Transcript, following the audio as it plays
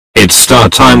It's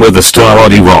start time with the Star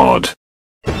Roddy Rod.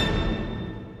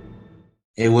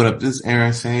 Hey, what up? This is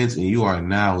Aaron Sands, and you are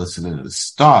now listening to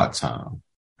Start Time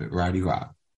with Roddy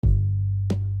Rod.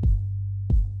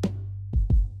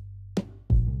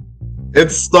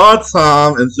 It's Star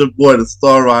Time, and it's your boy, the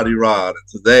Star Roddy Rod.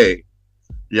 And today,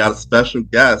 we got a special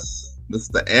guest,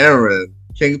 Mr. Aaron,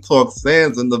 King Talk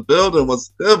Sands in the building.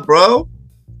 What's good, bro?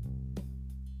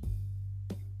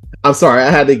 I'm sorry, I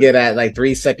had to get at like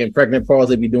 3-second pregnant pause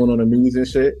they be doing on the news and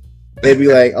shit. They'd be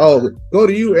like, "Oh, go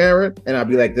to you, Aaron," and I'd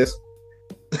be like this.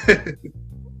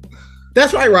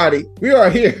 That's right, Roddy. We are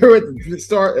here at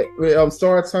the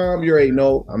Star Time. You already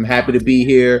know. I'm happy to be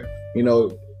here. You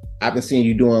know, I've been seeing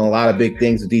you doing a lot of big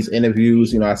things with these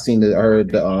interviews. You know,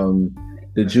 heard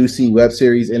the Juicy web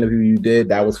series interview you did.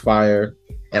 That was fire.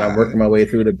 And I'm working my way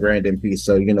through the Brandon piece.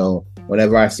 So, you know,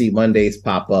 whenever I see Mondays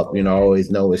pop up, you know, I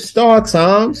always know it's Star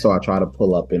Time. So I try to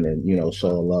pull up and then, you know,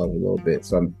 show love a little bit.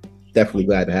 So I'm definitely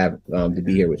glad to have to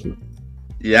be here with you.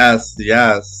 Yes.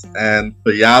 And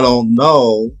for y'all don't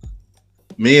know,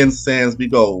 me and Sands, we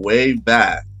go way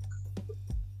back.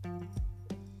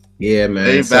 Yeah, man.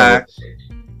 Way back.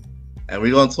 And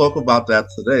we're going to talk about that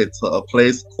today to a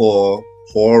place called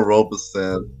Robe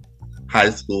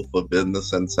High School for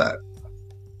Business and Tech.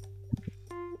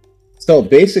 So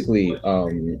basically,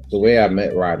 the way I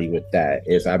met Roddy with that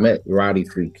is I met Roddy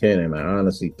through Ken, and I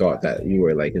honestly thought that you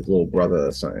were like his little brother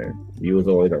or something. You was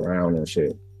always around and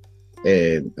shit.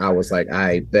 And I was like,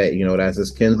 I bet, you know, that's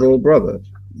his Ken's little brother.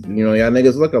 You know, y'all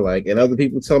niggas look alike. And other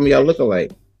people tell me y'all look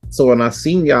alike. So when I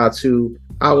seen y'all two,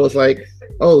 I was like,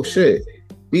 oh shit,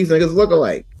 these niggas look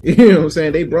alike. You know what I'm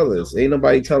saying? They brothers. Ain't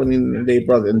nobody telling me they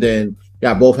brother. And then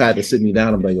y'all both had to sit me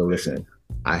down and be like, yo, listen,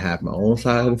 I have my own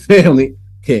side of the family.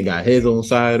 Ken got his own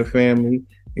side of the family.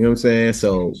 You know what I'm saying?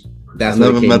 So that's I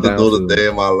never met the dude a day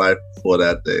in my life before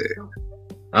that day.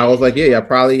 I was like, yeah, y'all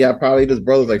probably just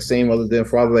brothers, like same mother than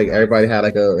father. Like everybody had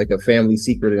like a family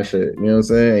secret and shit. You know what I'm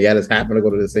saying? Y'all just happened to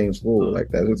go to the same school. Like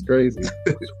that was crazy.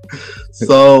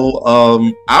 So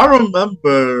I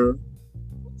remember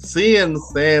seeing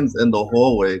Sands in the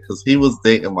hallway because he was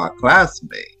dating my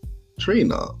classmate,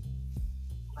 Trina.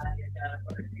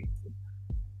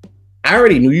 I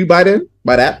already knew you by then.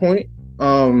 By that point,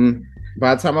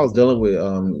 by the time I was dealing with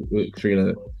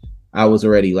Trina, I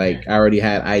already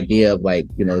had idea of like,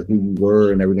 you know, who you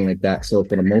were and everything like that. So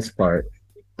for the most part,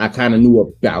 I kind of knew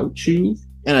about you,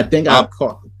 and I think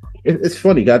it's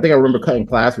funny. I think I remember cutting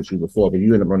class with you before, but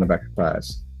you ended up running back to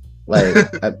class. Like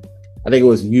I think it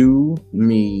was you,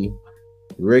 me,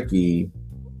 Ricky,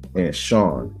 and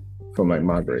Sean from like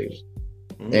my grade.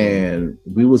 And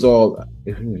we was all, I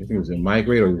think it was in my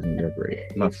grade or it was in your grade,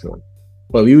 I'm not sure.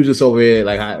 But we was just over here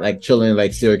like chilling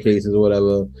like staircases or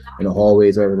whatever in the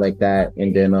hallways or like that.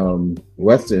 And then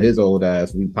Weston, his old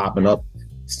ass, we popping up,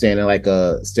 standing at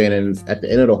the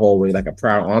end of the hallway like a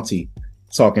proud auntie,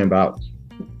 talking about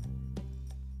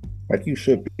like you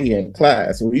should be in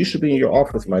class or you should be in your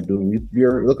office, my dude.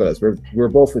 Look at us, we're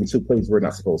both in two places we're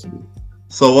not supposed to be.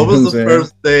 So what was the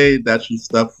first day that you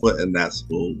stepped foot in that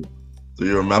school? Do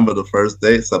you remember the first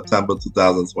day? September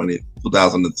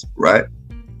 2002, right?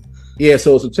 Yeah,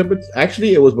 so September.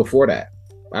 Actually, it was before that.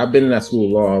 I've been in that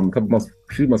school a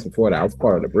few months before that. I was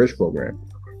part of the bridge program.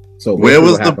 So where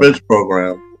was the bridge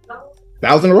program?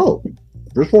 That was in the Robe.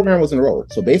 The bridge program was in the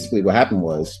Robe. So basically, what happened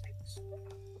was,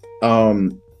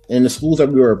 in the schools that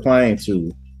we were applying to,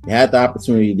 you had the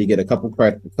opportunity to get a couple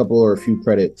or a few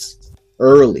credits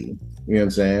early. You know what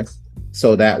I'm saying?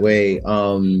 So that way,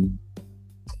 you'll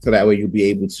be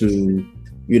able to,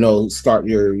 you know, start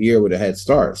your year with a head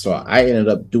start. So I ended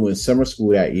up doing summer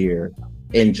school that year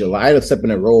in July, of stepping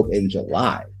in Robe in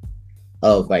July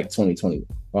of like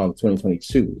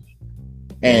 2022.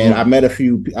 And I met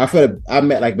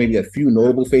like maybe a few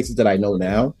notable faces that I know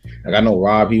now. Like I know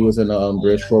Rob, he was in the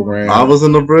bridge program. I was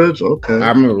in the bridge? Okay. I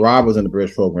remember Rob was in the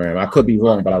bridge program. I could be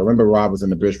wrong, but I remember Rob was in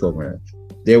the bridge program.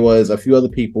 There was a few other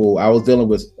people. I was dealing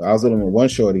with one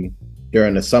shorty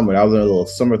during the summer. I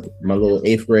was in my little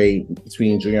 8th grade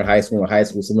between junior high school and high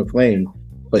school summer playing,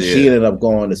 but she ended up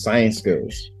going to science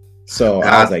skills. So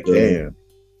I was like, damn.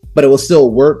 But it will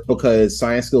still work because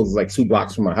science skills is like 2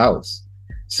 blocks from my house.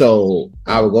 So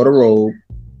I would go to Robe,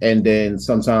 and then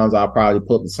sometimes I'll probably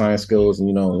pull up the science skills and,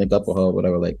 you know, link up with her or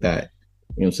whatever like that.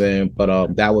 You know what I'm saying?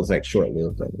 But that was like short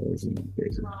lived.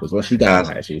 Because when she got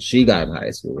in high school, she got in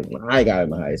high school. When I got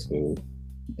into high school.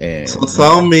 And so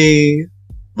tell me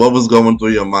what was going through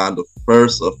your mind the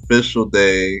first official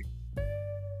day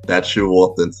that you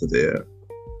walked into there?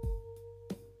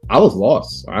 I was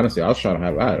lost. Honestly, I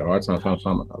had a hard time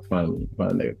finding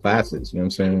their classes. You know what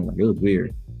I'm saying? Like, it was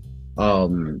weird.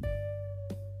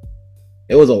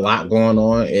 it was a lot going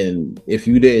on, and if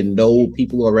you didn't know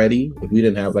people already, if you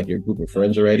didn't have like your group of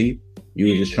friends already, you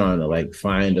were just trying to like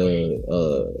find a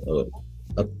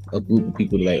group of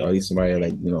people to like, or at least somebody to,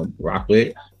 like, you know, rock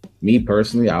with. Me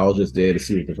personally, I was just there to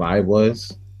see what the vibe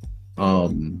was.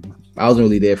 I wasn't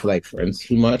really there for like friends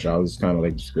too much. I was kind of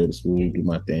like just go to school, do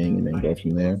my thing, and then go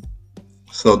from there.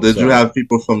 So did you have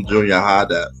people from junior high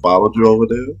that followed you over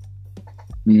there?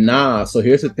 Nah, so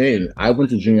here's the thing. I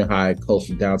went to junior high close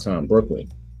to downtown Brooklyn.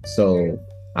 So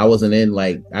I wasn't in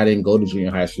like, I didn't go to junior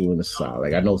high school in the South.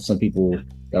 Like I know some people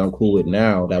that I'm cool with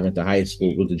now that went to high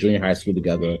school, went to junior high school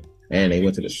together, and they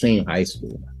went to the same high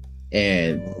school.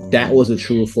 And that wasn't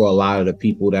true for a lot of the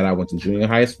people that I went to junior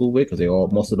high school with,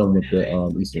 because most of them went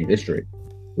to Eastern District,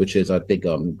 which is I think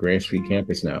Grand Street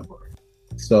campus now.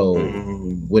 So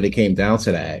when it came down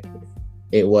to that,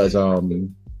 it was a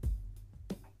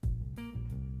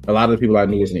lot of the people I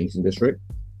knew was in Eastern District,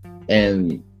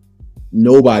 and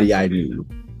nobody I knew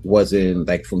was in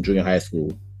like from junior high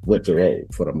school went to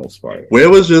Robe for the most part. Where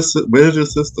did your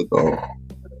sister go?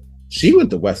 She went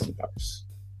to Westinghouse.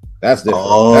 That's different.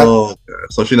 Oh, okay.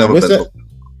 So she never been.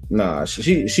 Nah,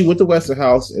 she went to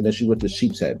Westinghouse and then she went to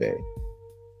Sheepshead Bay.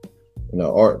 You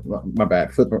know, or my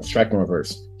bad, striking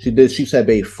reverse. She did Sheepshead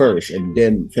Bay first and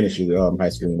then finished high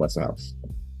school in Westinghouse.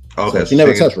 Okay, so she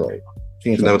never touched Robe.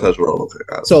 She never touched Robe.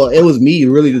 Okay, so it was me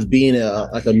really just being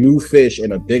like a new fish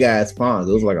in a big ass pond.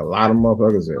 There was like a lot of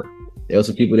motherfuckers there. There was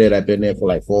some people there that been there for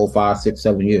like 4, 5, 6,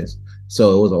 7 years.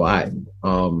 So it was a lot.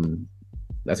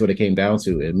 That's what it came down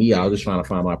to. And me, I was just trying to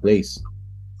find my place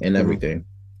and everything.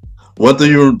 What do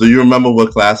you remember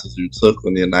what classes you took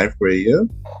in your 9th grade year?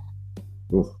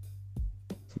 Oof.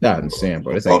 Not understand,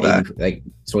 bro. It's like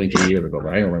 23 years ago,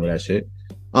 but I don't remember that shit.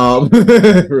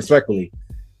 Respectfully.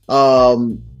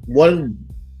 One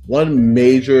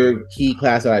major key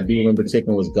class that I do remember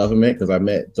taking was government, because I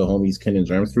met the homies Ken and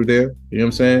Germs through there. You know what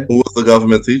I'm saying? Who was the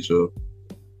government teacher?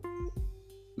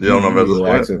 You don't remember?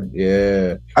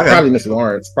 Yeah. Probably Miss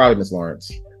Lawrence.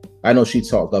 I know she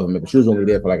taught government, but she was only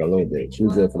there for like a little bit. She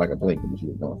was there for like a blink when she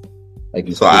was gone. Like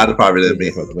you, so I probably didn't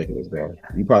meet her.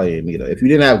 You probably didn't meet her. If you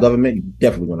didn't have government, you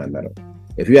definitely wouldn't have met her.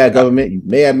 If you had government, you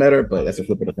may have met her, but that's a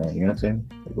flip of the coin. You know what I'm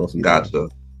saying? Gotcha.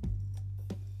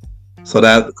 So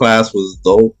that class was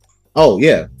dope. Oh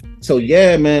yeah. So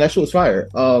yeah, man, that shit was fire.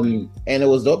 And it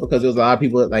was dope because there was a lot of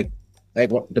people that like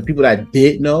the people that I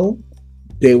did know,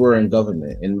 they were in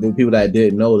government, and the people that I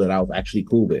didn't know that I was actually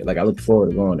cool with. Like I looked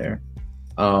forward to going there.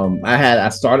 I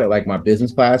started like my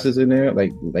business classes in there,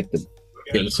 like the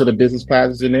sort of business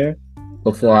classes in there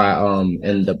before I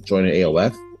ended up joining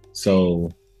AOF. So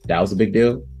that was a big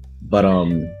deal. But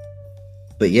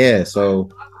yeah, so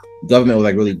government was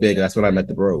like really big. That's when I met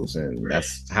the bros, and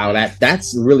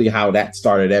that's really how that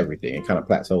started everything. It kind of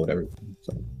plateaued everything.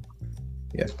 So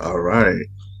yeah. All right.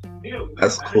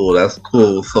 That's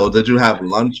cool. So did you have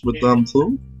lunch with them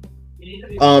too?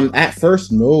 At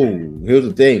first, no. Here's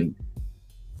the thing.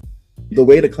 The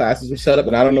way the classes were set up,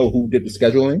 and I don't know who did the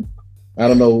scheduling. I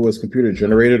don't know if it was computer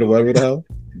generated or whatever the hell.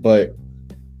 But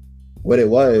what it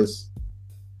was,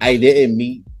 I didn't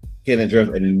meet Ken and Jeff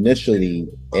initially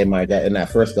in that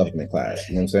first government class.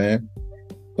 You know what I'm saying?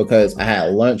 Because I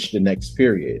had lunch the next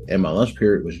period, and my lunch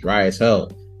period was dry as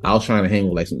hell. I was trying to hang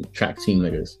with like some track team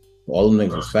niggas. All them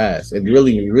niggas was fast. And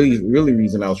really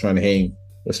reason I was trying to hang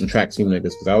with some track team niggas,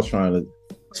 because I was trying to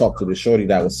talk to the shorty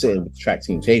that was sitting at the track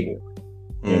team table.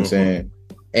 You know what I'm saying?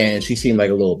 And she seemed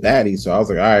like a little baddie, so I was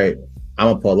like, all right, I'm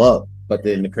gonna pull up. But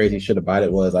then the crazy shit about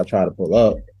it was I tried to pull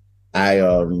up. I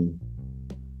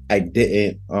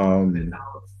didn't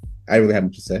I really have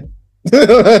much to say.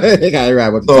 I didn't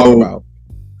have what to talk about.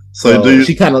 So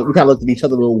she kind of looked at each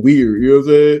other a little weird, you know what I'm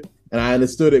saying? And I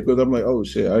understood it because I'm like, oh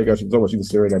shit, I ain't got you talking about. She was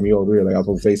staring at me all weird, like I was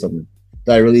supposed to say something.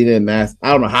 So I really didn't master.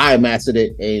 I don't know how I mastered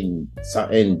it in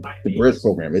the bridge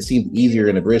program. It seemed easier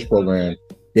in the bridge program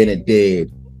than it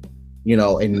did, in the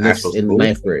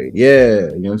 9th grade. Yeah,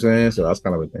 you know what I'm saying? So that's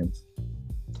kind of a thing.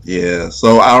 Yeah.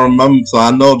 So I remember. So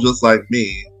I know, just like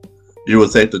me, you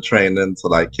would take the train into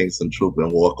like Kingston Troop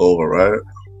and walk over, right?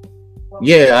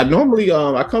 Yeah, I normally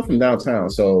I come from downtown,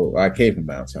 so I came from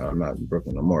downtown. I'm not in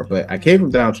Brooklyn no more, but I came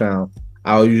from downtown.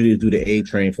 I'll usually do the A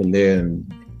train from there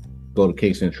and go to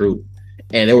Kingston Troop.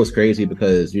 And it was crazy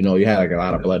because you had like a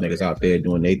lot of blood niggas out there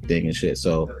doing their thing and shit.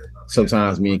 So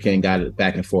sometimes me and Ken got it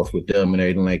back and forth with them and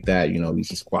everything like that. We used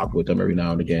to squab with them every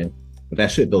now and again. But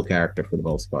that shit built character for the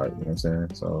most part, you know what I'm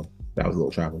saying? So that was a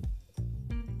little travel.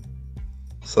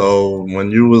 So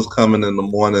when you was coming in the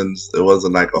mornings, it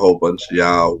wasn't like a whole bunch of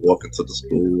y'all walking to the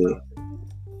school.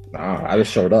 Nah, I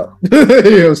just showed up. You know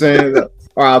what I'm saying?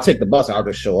 Or I'll take the bus. I'll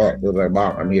just show up. It was like,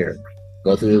 Mom, I'm here.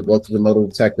 Go to the metal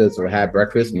detectors or have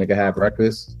breakfast. Nigga have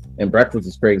breakfast. And breakfast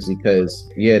is crazy because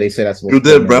they say that's what You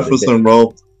did breakfast and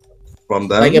rope from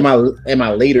them? Like in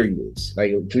my later years,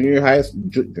 like junior high,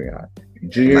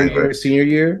 senior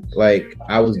year, like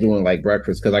I was doing like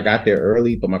breakfast because I got there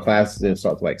early, but my class didn't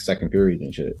start to like second period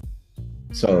and shit.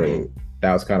 So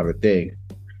that was kind of a thing.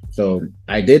 So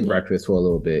I did breakfast for a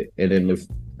little bit, and then if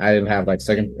I didn't have if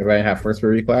I didn't have first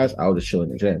period class, I was just chilling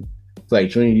in the gym. So like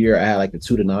junior year, I had like the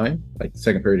 2 to 9, like the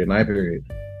second period to 9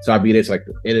 period. So I'd be there to like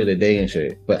the end of the day and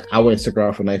shit. But I wouldn't stick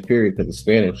around for 9th period because of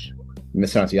Spanish.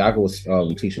 Miss Santiago was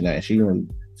teaching that, and she didn't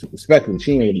respectfully,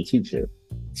 she didn't really teach it.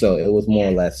 So it was more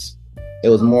or less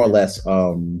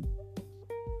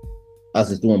us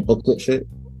just doing booklet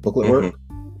work.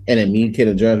 And then me, Kid,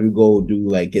 and Jones, we go do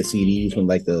like get CDs from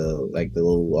like the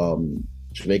little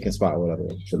Jamaican spot or whatever.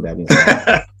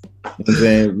 And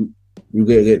then you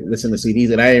get listen to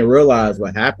CDs, and I didn't realize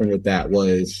what happened with that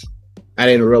was I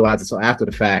didn't realize until after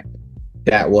the fact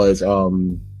that was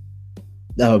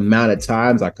the amount of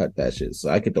times I cut that shit. So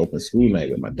I could open school night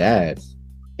with my dad,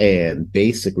 and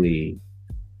basically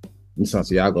Miss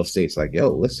Santiago states like,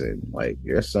 "Yo, listen, like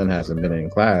your son hasn't been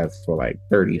in class for like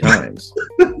 30 times."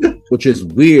 Which is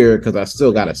weird because I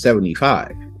still got a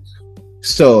 75.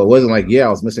 So it wasn't like, I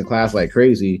was missing class like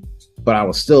crazy, but I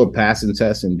was still passing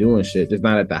tests and doing shit, just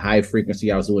not at the high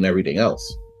frequency I was doing everything else.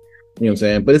 You know what I'm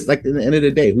saying? But it's like at the end of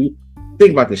the day,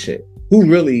 think about this shit. Who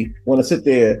really want to sit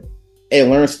there and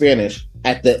learn Spanish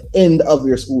at the end of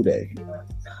your school day?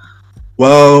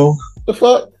 Well, the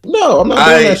fuck? No, I'm not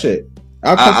doing that shit.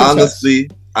 I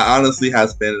honestly had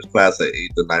Spanish class at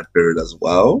 8th and 9th period as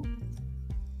well.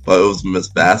 But it was Miss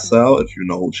Bassell, if you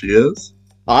know who she is.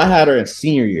 I had her in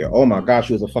senior year. Oh my gosh,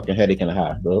 she was a fucking headache and a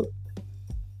half, bro.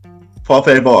 Por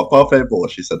favor,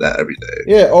 she said that every day.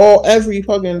 Yeah, every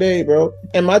fucking day, bro.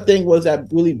 And my thing was that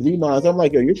really blew my eyes. I'm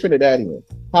like, yo, you're Trinidadian.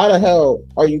 How the hell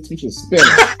are you teaching Spanish?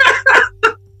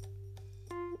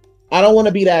 I don't want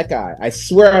to be that guy. I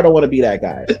swear I don't want to be that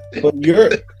guy. But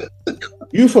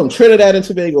you from Trinidad and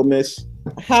Tobago, miss.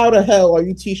 How the hell are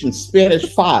you teaching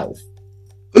Spanish 5?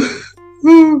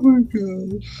 Oh my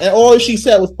god! And all she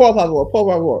said was "por favor."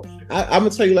 I'm gonna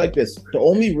tell you like this: the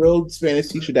only real Spanish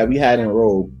teacher that we had in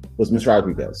Robe was Miss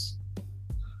Rodriguez.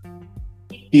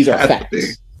 These are facts.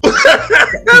 These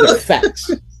are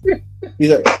facts.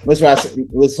 These are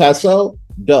Miss Hassel,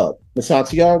 Dub. Miss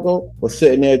Santiago was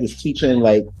sitting there just teaching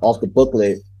like off the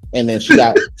booklet, and then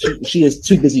she is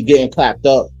too busy getting clapped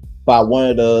up by one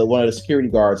of the security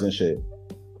guards and shit.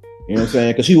 You know what I'm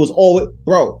saying? Because she was always,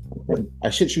 bro.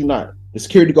 I shit you not. The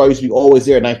security guard used to be always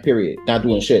there at 9th period, not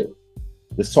doing shit.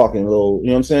 Just talking a little, you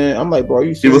know what I'm saying? I'm like, bro, are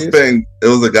you serious? It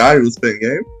was a guy who was spitting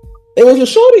game? It was a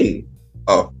shorty.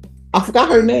 Oh. I forgot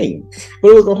her name. But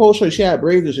it was a whole shorty. She had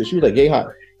braids and shit. She was like gay hot.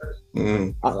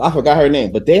 I forgot her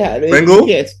name. But they had... Pringle?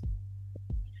 Yes.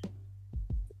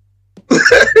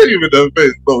 Even though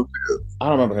I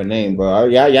don't remember her name, bro.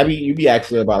 You be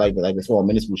asking about like the small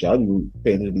minuscule shit. I don't even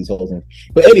pay attention to these whole things.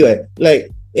 But anyway, like,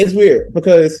 it's weird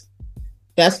because...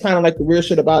 That's kind of like the weird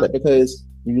shit about it because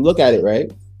when you look at it, right?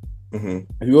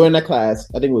 If you were in that class,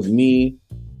 I think it was me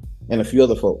and a few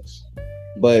other folks,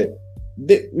 but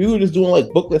we were just doing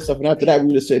like booklet stuff, and after that, we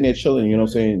were just sitting there chilling. You know what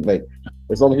I'm saying? Like,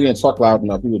 as long as we didn't talk loud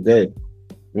enough, we were dead.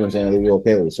 You know what I'm saying? They were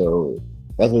okay. So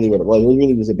that's really what it was. It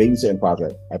really was a babysitting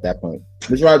project at that point.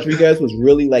 Ms. Rodriguez was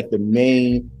really like the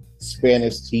main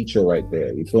Spanish teacher right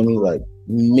there. You feel me? Like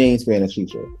main Spanish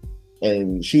teacher.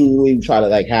 And she would really try to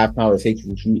like have conversations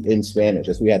with you in Spanish.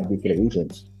 That's what we had to do for the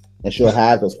regions. And she'll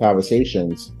have those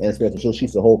conversations in Spanish. She'll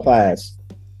teach the whole class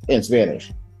in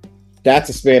Spanish. That's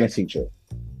a Spanish teacher.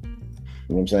 You know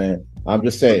what I'm saying? I'm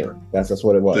just saying. That's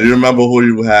what it was. Do you remember who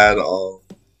you had?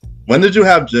 When did you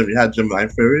have gym? You had gym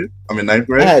 9th period? I mean 9th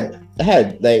grade? I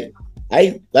had like I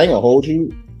ain't gonna hold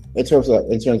you in terms of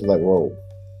like role.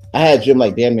 I had gym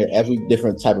like damn near every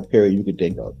different type of period you could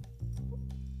think of.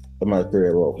 My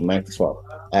period role from 9th to 12th.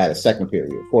 I had a 2nd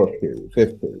period, 4th period,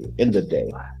 5th period, end of the day.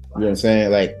 You know what I'm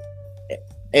saying? Like,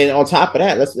 and on top of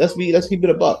that, let's keep it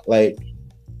a buck. Like,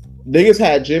 niggas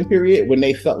had gym period when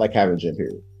they felt like having gym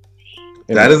period.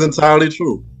 That is entirely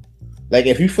true. Like,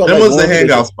 if you felt that like was the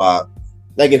hangout spot.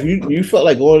 Like, if you felt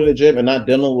like going to the gym and not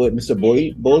dealing with Mr.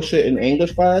 Boyd bullshit in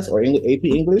English class or AP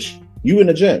English, you in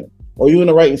the gym or you in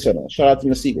the writing center. Shout out to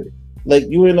Miss Secret. Like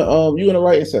you in the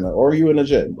writing center, or you in the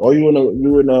gym, or you in the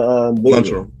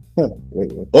lunchroom,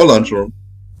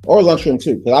 or lunchroom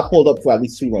too. Because I pulled up for at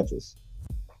least 2 lunches.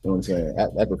 You know what I'm saying?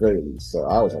 At the very least. So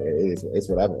I was like, it's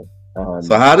whatever.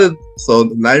 So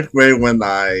 9th grade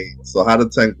how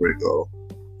did 10th grade go?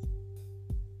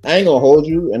 I ain't gonna hold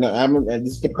you, and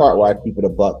this is the part where I keep it a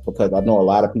buck because I know a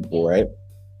lot of people, right?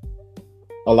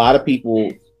 a lot of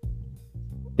people,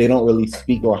 they don't really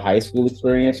speak on high school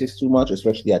experiences too much,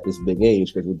 especially at this big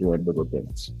age because we're doing bigger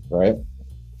things, right?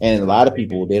 And a lot of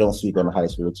people, they don't speak on the high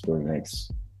school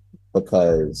experience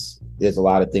because there's a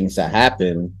lot of things that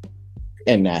happen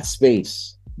in that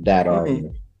space that are,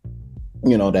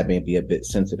 that may be a bit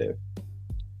sensitive.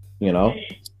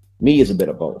 Me is a bit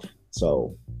of both.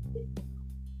 So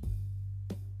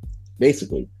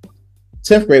basically,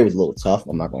 10th grade was a little tough.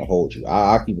 I'm not gonna hold you.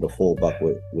 I'll keep it a full buck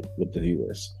with the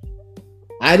viewers.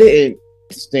 I didn't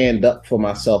stand up for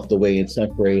myself the way in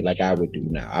 10th grade like I would do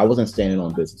now. I wasn't standing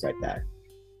on business like that.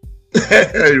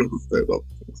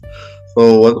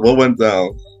 So what went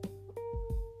down?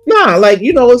 Nah,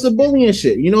 it's a bullying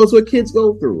shit. It's what kids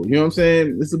go through. You know what I'm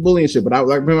saying? It's a bullying shit. But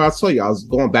remember I told you I was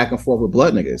going back and forth with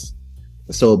blood niggas.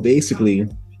 So basically,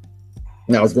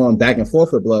 I was going back and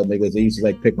forth with blood niggas. They used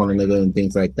to pick on a nigga and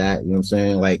things like that. You know what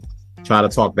I'm saying? Try to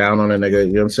talk down on a nigga.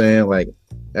 You know what I'm saying?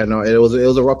 It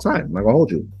was a rough time. I'm not gonna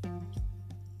hold you.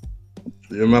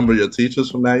 Do you remember your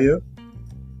teachers from that year?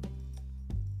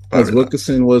 Ms.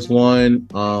 Wilkinson was one.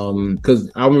 Because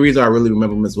the only reason I really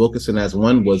remember Ms. Wilkinson as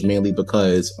one was mainly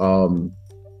because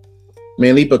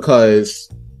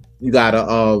you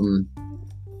gotta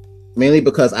mainly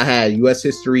because I had U.S.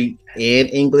 history and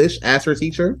English as her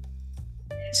teacher.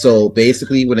 So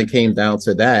basically, when it came down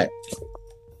to that,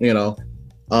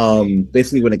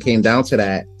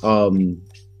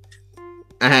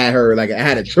 I had her I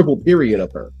had a triple period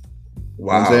of her. Wow. You know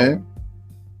what I'm saying?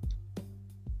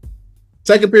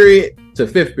 Second period to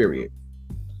fifth period.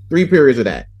 3 periods of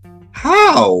that.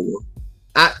 How?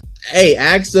 Ask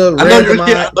the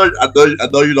I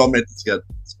know you don't make the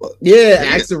schedules, but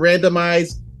ask the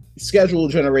randomized schedule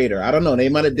generator. I don't know. They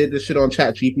might have did this shit on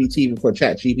ChatGPT before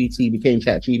ChatGPT became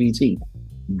ChatGPT.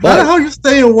 But how the hell you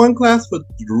stay in one class for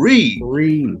 3?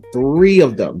 Three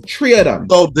of them. So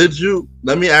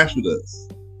let me ask you this.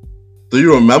 Do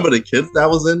you remember the kids that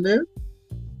was in there?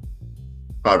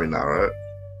 Probably not, right?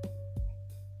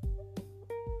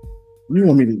 You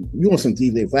want some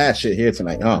DJ Flash shit here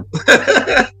tonight, huh?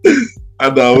 I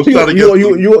know. I was trying to you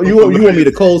want me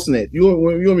to cold snitch? You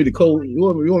want me to cold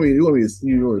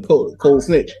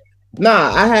snitch?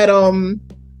 Nah, I had who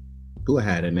I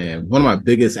had in there. One of my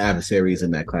biggest adversaries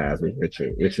in that class was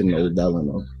Richard and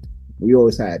Odell. We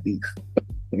always had beef.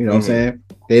 You know what I'm saying?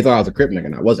 They thought I was a Crip nigga,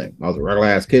 and I wasn't. I was a regular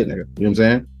ass kid nigga. You know what I'm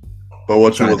saying? But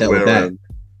what you was wearing?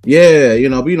 Yeah,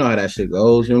 but you know how that shit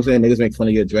goes. You know what I'm saying? Niggas make fun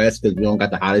of your dress because we don't got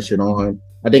the hottest shit on.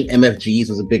 I think MFGs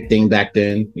was a big thing back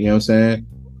then. You know what I'm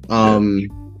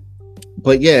saying?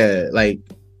 But yeah,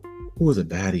 who was a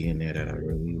baddie in there that I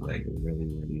really liked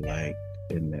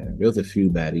in there? There was a few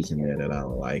baddies in there that I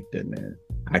liked in there.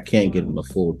 I can't get into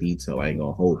full detail. I ain't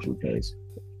gonna hold you guys.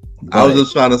 I was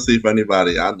just trying to see if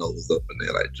anybody I know was up in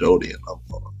there, like Jody and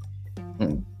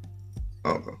them.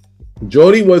 Okay.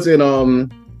 Jody was in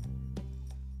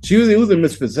She was in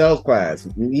Miss Frizzell's class.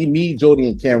 Me, Jody,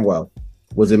 and Camwell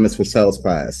was in Miss Frizzell's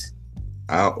class.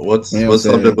 What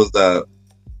subject was that?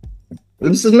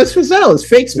 This is Miss Frizzell. It's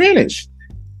fake Spanish.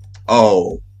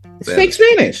 Oh. It's fake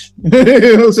Spanish. You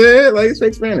know what I'm saying? It's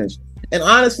fake Spanish. And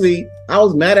honestly, I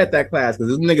was mad at that class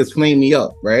because this niggas flamed me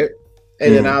up, right?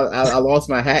 And then I lost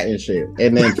my hat and shit.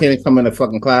 And then Ken come in the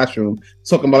fucking classroom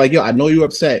talking about yo, I know you're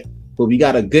upset, but we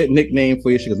got a good nickname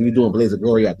for your shit because we were doing Blaze of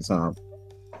Glory at the time.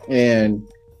 And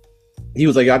he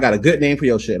was like, yo, I got a good name for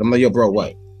your shit. I'm like, yo, bro,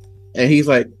 what? And he's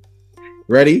like,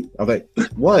 ready? I was like,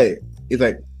 what? He's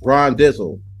like, Ron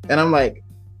Dizzle. And I'm like,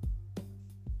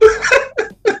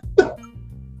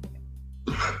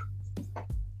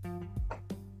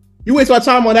 you waste my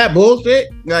time on that bullshit?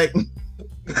 You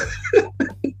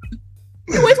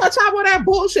waste my time on that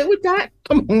bullshit with that?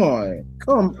 Come on.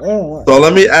 So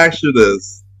let me ask you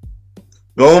this.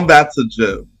 Going back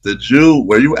to gym,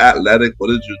 were you athletic? What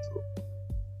did you do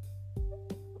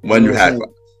when you had class?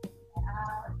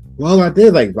 Well, I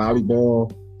did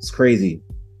volleyball. It's crazy.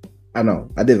 I know.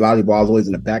 I did volleyball. I was always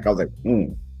in the back. I was like,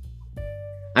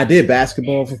 I did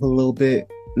basketball for a little bit.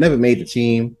 Never made the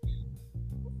team.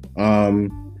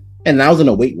 And I was in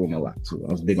the weight room a lot too.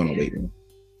 I was big on the weight room.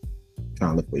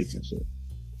 Trying to lift weights and shit.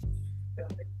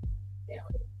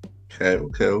 Okay.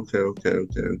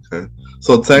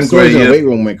 So 10th grade in the weight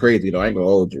room went crazy though. I ain't gonna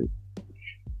hold you.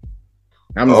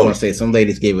 I'm just gonna say some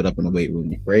ladies gave it up in the weight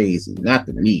room. Crazy, not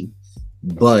to me,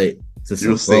 but to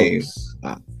some folks.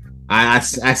 I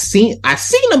seen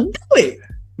them do it.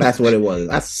 That's what it was.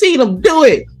 I seen them do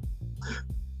it.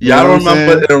 Yeah,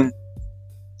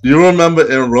 you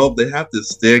remember in Robe they have this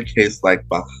staircase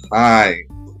behind,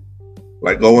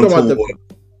 going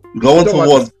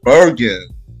towards Bergen.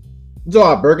 You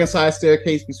saw a Bergen side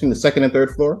staircase between the second and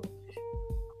third floor.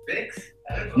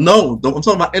 No, I'm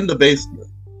talking about in the basement.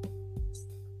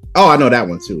 Oh, I know that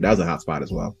one too. That was a hot spot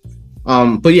as well.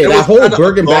 But yeah, It that was whole kind of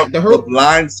Bergen back, the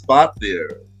blind spot there.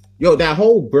 that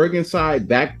whole Bergen side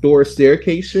backdoor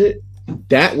staircase shit,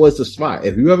 that was the spot.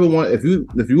 If you ever want, if you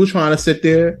were trying to sit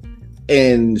there,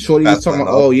 and Shorty was talking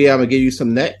about, oh yeah, I'm gonna give you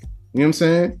some neck. You know what I'm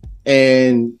saying?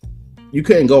 And you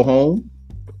couldn't go home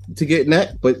to get neck,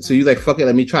 but so you like, fuck it,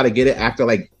 let me try to get it after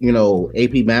like,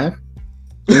 AP math.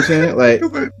 You know what I'm saying? Like,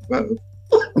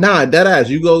 nah, dead ass.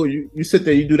 You go, you sit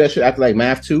there, you do that shit after like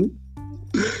math 2.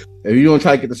 If you don't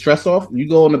try to get the stress off, you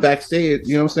go on the backstage,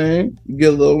 you know what I'm saying? You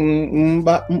get a little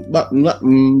yeah.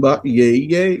 You know what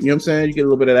I'm saying? You get a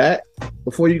little bit of that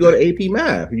before you go to AP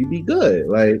math. You be good.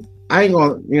 Like, I ain't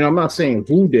gonna, I'm not saying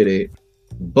who did it,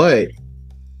 but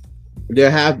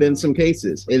there have been some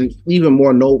cases, and even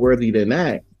more noteworthy than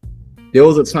that, there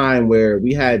was a time where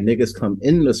we had niggas come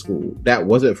into school that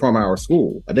wasn't from our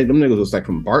school. I think them niggas was like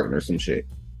from Barton or some shit.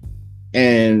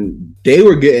 And they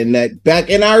were getting that back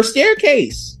in our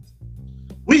staircase.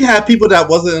 We had people that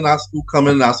wasn't in our school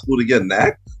coming in our school to get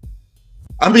neck.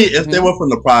 I mean, if they were from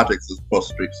the projects, it's cross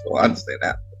the street, so I understand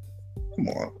that. Come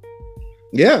on.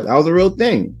 Yeah, that was a real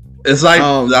thing. It's like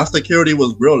our security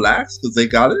was real lax because they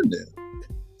got in there.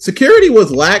 Security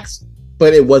was lax,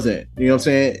 but it wasn't. You know what I'm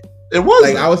saying? It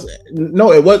wasn't. Like,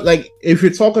 it was like, if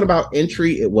you're talking about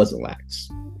entry, it wasn't lax.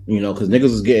 Because niggas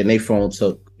was getting their phone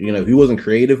took. If you wasn't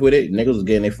creative with it, niggas was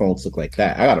getting their phone took like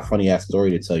that. I got a funny ass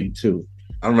story to tell you too.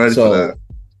 I'm ready for that.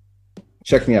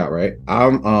 Check me out, right?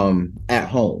 I'm at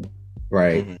home,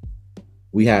 right? Mm-hmm.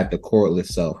 We had the cordless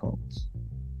cell phones,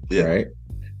 right?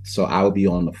 So I would be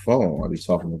on the phone. I'd be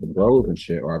talking with the bros and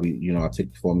shit, or I'd be, I'll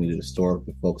take the phone to the store if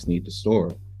the folks need the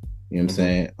store. You know what I'm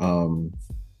saying?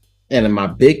 And in my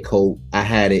big coat, I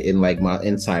had it in like my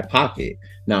inside pocket.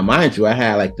 Now, mind you, I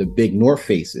had like the big North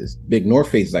Faces,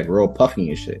 like real puffy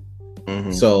and shit.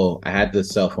 Mm-hmm. So I had the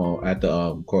cell phone, I had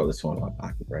the cordless phone in my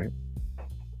pocket, right?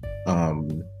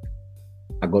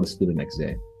 I go to school the next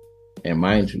day, and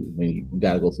mind you, when you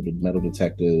gotta go through the metal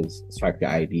detectors, swipe your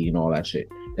ID and all that shit.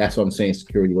 That's what I'm saying.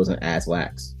 Security wasn't as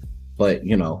lax, but if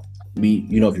you're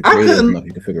creative enough,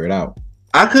 you can figure it out.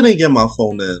 I couldn't get my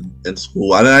phone in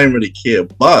school. I didn't really care,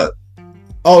 but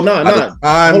hold on.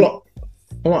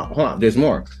 There's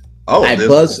more.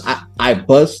 I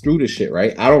buzzed through the shit,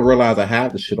 right? I don't realize I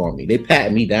have the shit on me. They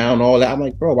patting me down, all that. I'm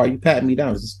like, bro, why you patting me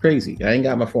down? This is crazy. I ain't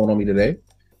got my phone on me today.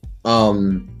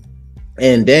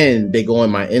 And then they go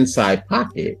in my inside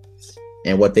pocket,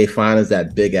 and what they find is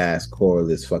that big ass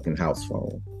cordless fucking house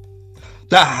phone.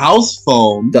 The house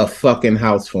phone? The fucking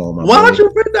house phone. Why don't you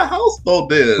bring the house phone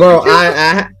then? Bro,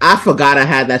 I forgot I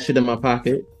had that shit in my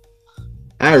pocket.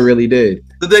 I really did.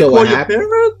 Did they call your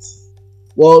parents?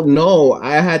 Well, no.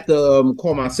 I had to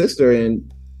call my sister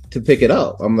to pick it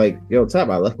up. I'm like, yo, Tab,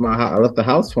 I left the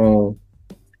house phone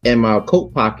in my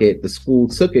coat pocket. The school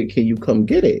took it. Can you come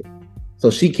get it? So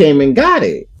she came and got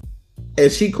it.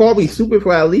 And she called me super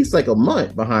for at least like a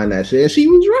month behind that shit. And she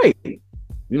was right.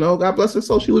 God bless her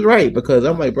soul. She was right, because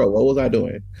I'm like, bro, what was I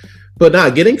doing? But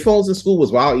getting phones in school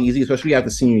was wild easy, especially after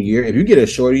senior year. If you get a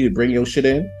shorty to bring your shit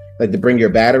in, like to bring your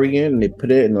battery in, and they put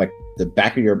it in like the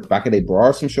back of their bra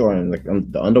or some shit, and like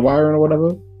the underwire or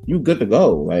whatever, you good to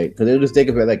go. Like, because they'll just think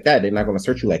of it like that. They're not going to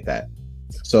search you like that.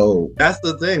 So that's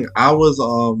the thing. I was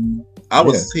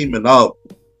teaming up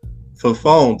for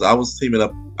phones. I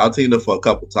teamed up for a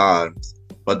couple times,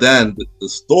 but then the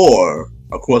store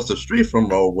across the street from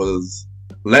Robe was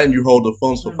letting you hold the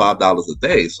phones for $5 a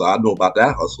day. So I know about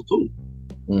that hustle too.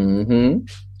 Mm-hmm.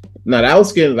 Now that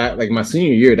was getting like my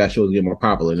senior year. That shit was getting more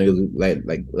popular. Niggas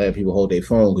like letting people hold their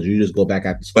phone because you just go back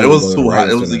after school. But it was too hot.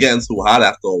 It was getting too hot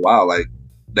after a while. Like,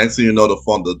 next thing you know,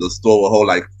 the store will hold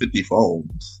like 50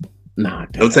 phones. Nah,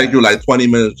 it'll take you like 20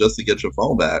 minutes just to get your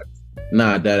phone back.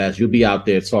 Nah, deadass. You'll be out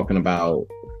there talking about,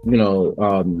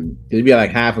 it'd be like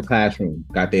half a classroom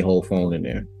got their whole phone in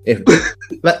there. Because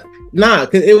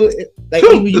it was like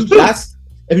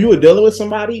if you were dealing with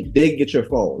somebody, they'd get your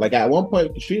phone. Like at one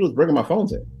point, she was bringing my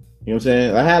phones in. You know what I'm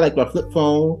saying? I had like my flip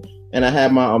phone, and I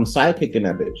had my sidekick in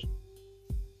that bitch. You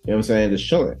know what I'm saying? Just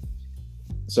chilling.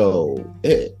 So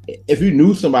if you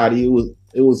knew somebody,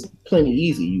 it was plenty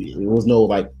easy. It was no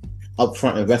like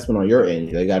upfront investment on your end.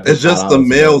 It's just the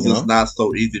males. It's not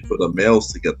so easy for the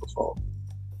males to get the phone.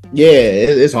 Yeah,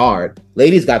 it's hard.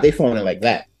 Ladies got their phone in like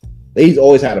that. Ladies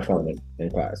always had a phone in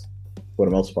class for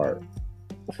the most part.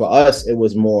 For us, it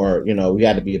was more, we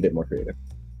had to be a bit more creative.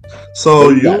 So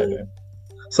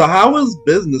how was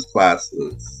business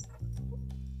classes?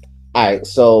 All right,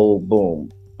 so boom.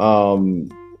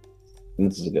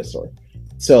 This is a good story.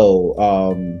 So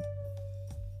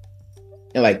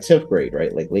in like 10th grade,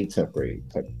 right? Like late 10th grade,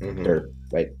 like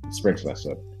like spring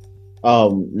semester.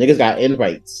 Niggas got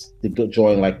invites to go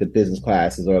join like the business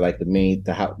classes or like the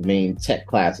main tech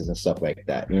classes and stuff like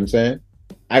that. You know what I'm saying?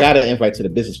 I got an invite to the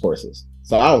business courses.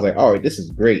 So I was like, all right, this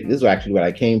is great. This is actually what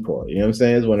I came for. You know what I'm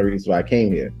saying? This is one of the reasons why I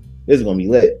came here. This is gonna be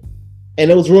lit. And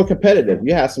it was real competitive.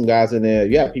 You had some guys in there,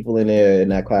 you had people in there in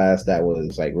that class that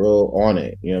was like real on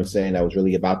it. You know what I'm saying? That was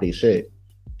really about their shit.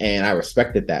 And I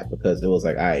respected that because it was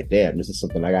like, all right, damn, this is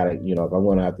something I gotta, you know, if I'm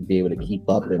gonna have to be able to keep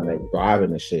up and like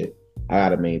driving and shit, I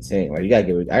gotta maintain. Like I gotta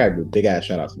give a big ass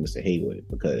shout out to Mr. Haywood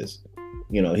because,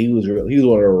 you know, he was one of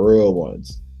the real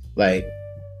ones. Like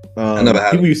I never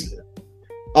had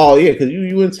oh yeah, because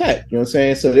you in tech, you know what I'm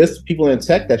saying? So there's people in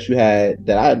tech that you had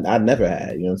that I never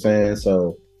had, you know what I'm saying?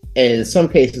 So and in some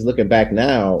cases, looking back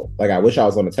now, like I wish I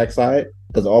was on the tech side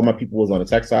because all my people was on the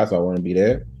tech side, so I want to be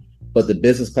there. But the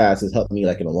business classes helped me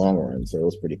like in the long run, so it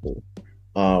was pretty cool.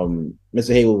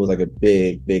 Mr. Haywood was like a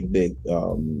big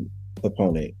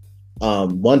opponent.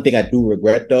 One thing I do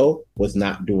regret though was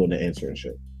not doing the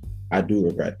internship. I do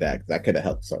regret that because I could have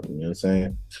helped something. You know what I'm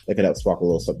saying? That could have sparked a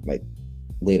little something like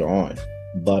later on.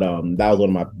 But that was one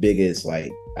of my biggest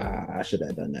like. I shouldn't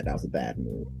have done that. That was a bad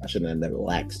move. I shouldn't have never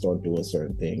relaxed on doing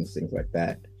certain things like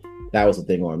that. That was a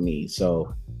thing on me.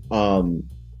 So,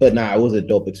 but nah, it was a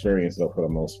dope experience though for the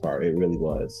most part. It really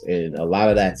was. And a lot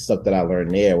of that stuff that I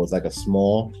learned there was like a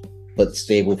small but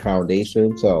stable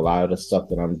foundation to a lot of the stuff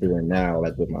that I'm doing now,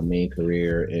 like with my main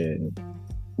career and,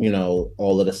 you know,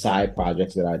 all of the side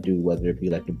projects that I do, whether it be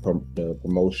like the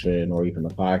promotion or even the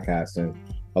podcasting.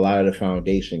 A lot of the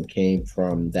foundation came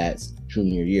from that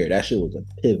junior year. That shit was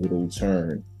a pivotal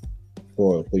turn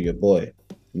for your boy.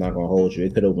 I'm not gonna hold you.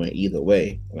 It could have went either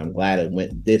way, and I'm glad it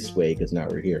went this way because now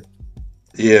we're here.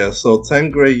 Yeah. So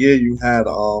 10th grade year, you had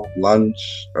lunch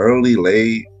early,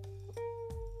 late.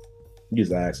 You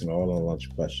just asking all the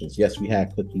lunch questions. Yes, we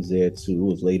had cookies there too.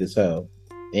 It was late as hell,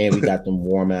 and we got them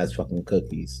warm ass fucking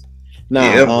cookies.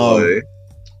 Now, yeah, boy.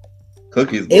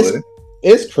 Cookies, boy.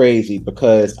 It's crazy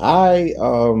because I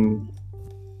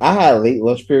had late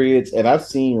lunch periods and I've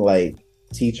seen like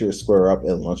teachers square up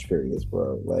in lunch periods,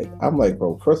 bro. Like I'm like,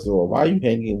 bro, first of all, why are you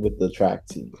hanging with the track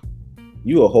team?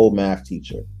 You a whole math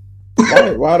teacher.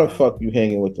 Why the fuck you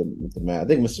hanging with the math? I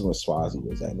think Mr. Maswazi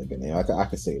was that nigga name. I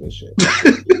could say this shit.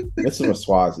 Mr.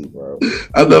 Maswazi, bro.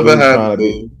 I never had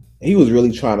to. He was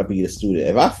really trying to be the student.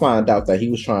 If I find out that he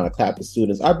was trying to clap the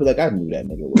students, I'd be like, I knew that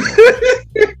nigga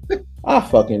was. I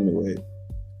fucking knew it.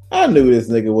 I knew this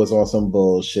nigga was on some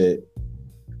bullshit.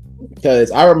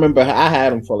 Because I remember I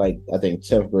had him for like, I think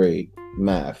 10th grade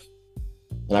math.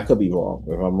 And I could be wrong.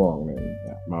 If I'm wrong, then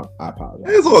I apologize.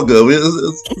 It's all good.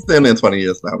 It's been in 20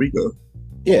 years now. We go.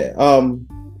 Yeah.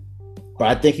 But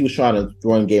I think he was trying to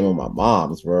run game on my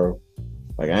mom's, bro.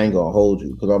 Like, I ain't gonna hold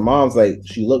you. Because my mom's like,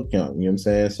 she looked young, you know what I'm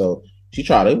saying? So he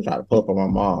tried to pull up on my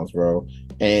mom's, bro.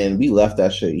 And we left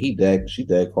that shit. She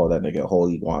dead called that nigga a whole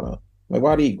iguana. Like,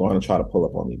 why do you want to try to pull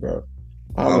up on me, bro?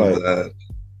 I'm like,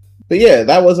 but yeah,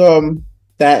 that was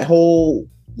that whole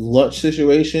lunch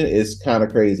situation is kind of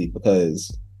crazy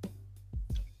because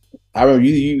I remember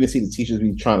you can see the teachers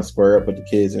be trying to square up with the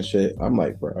kids and shit. I'm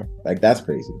like, bro, like that's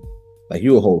crazy. Like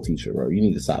you a whole teacher, bro. You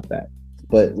need to stop that.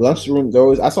 But lunchroom, there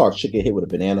was I saw a chick get hit with a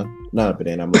banana, not a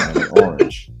banana, I'm like an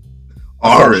orange.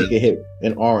 Orange. Get hit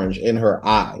an orange in her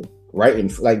eye, right in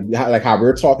like how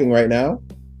we're talking right now.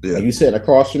 Yeah. Like you sitting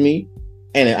across from me.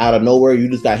 And then out of nowhere, you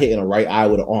just got hit in the right eye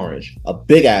with an orange. A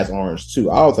big ass orange,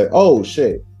 too. I was like, oh,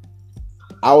 shit.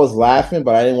 I was laughing,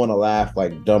 but I didn't want to laugh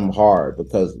like dumb hard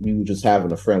because we were just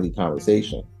having a friendly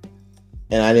conversation.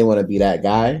 And I didn't want to be that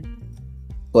guy.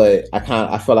 But I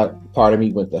felt like part of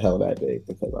me went to hell that day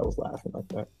because I was laughing like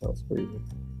that. That was crazy.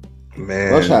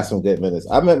 Man. Lunch had some good minutes.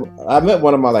 I met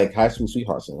one of my like high school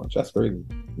sweethearts in lunch. That's crazy.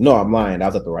 No, I'm lying. I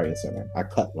was at the Writing Center. I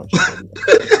cut lunch.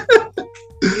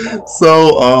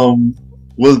 So,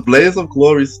 was Blaze of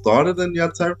Glory started in your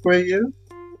 10th grade year?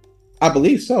 I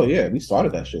believe so, yeah. We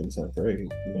started that shit in 10th grade. You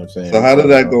know what I'm saying? So how did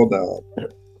that go down?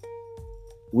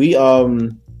 We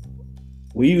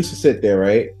used to sit there,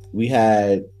 right? We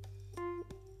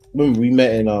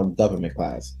met in government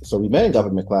class. So we met in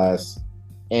government class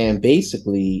and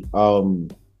basically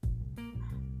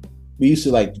we used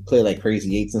to like play like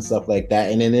crazy eights and stuff like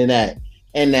that. And then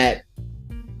in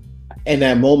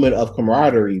that moment of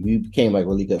camaraderie, we became like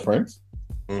really good friends.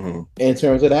 Mm-hmm. In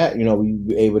terms of that, you know, we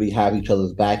were able to have each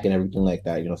other's back and everything like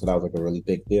that, you know, so that was like a really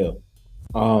big deal.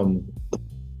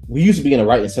 We used to be in a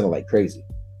writing center like crazy.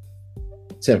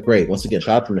 10th grade. Once again,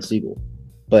 shout out to Miss Eagle.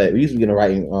 But we used to be in the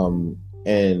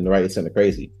writing center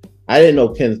crazy. I didn't know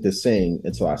Ken could sing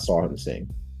until I saw him sing,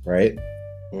 right?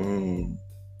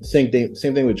 Same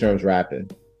thing with Germs rapping.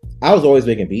 I was always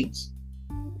making beats.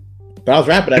 But I was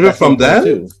rapping at Even that from then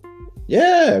too.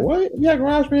 Yeah, what? Yeah,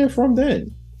 GarageBand from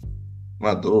then.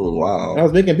 My dude, wow. I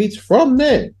was making beats from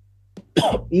then,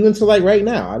 even to like right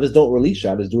now. I just don't release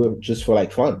shit. I just do it just for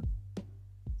like fun.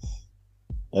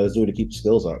 I just do it to keep the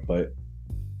skills up. But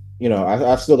you know,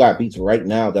 I still got beats right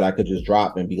now that I could just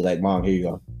drop and be like, "Mom, here you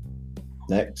go."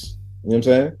 Next, you know what I'm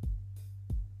saying?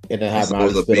 And then have my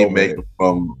beat maker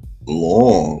from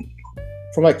long,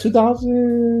 from like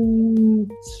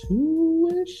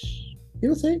 2002-ish.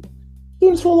 You say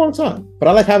doing this for a long time, but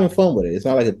I like having fun with it. It's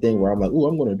not like a thing where I'm like, "Ooh,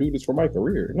 I'm going to do this for my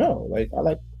career." No, like I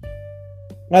like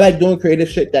doing creative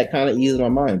shit that kind of eases my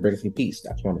mind, brings me peace.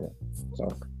 That's one of them. So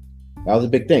that was a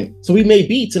big thing. So we made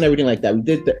beats and everything like that. We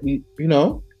did that, you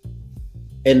know.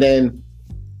 And then,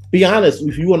 be honest,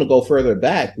 if you want to go further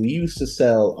back, we used to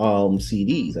sell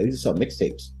CDs. I used to sell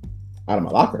mixtapes out of my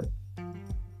locker.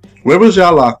 Where was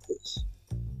y'all lockers?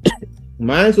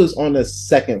 Mine was on the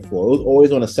second floor. It was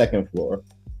always on the second floor.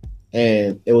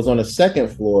 And it was on the second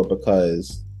floor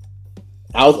because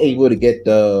I was able to get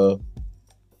the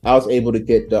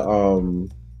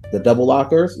double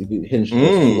lockers. You could hinge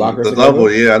two lockers the together.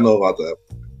 double, yeah, I know about that.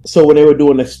 So when they were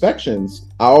doing inspections,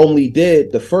 I only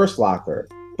did the first locker,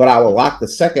 but I would lock the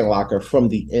second locker from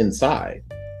the inside,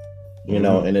 you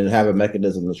know, and then have a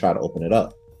mechanism to try to open it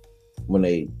up when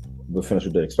they were finished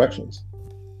with the inspections.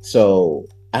 So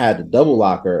I had the double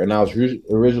locker, and I was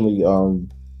originally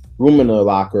rooming the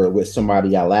locker with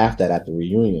somebody I laughed at the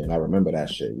reunion. I remember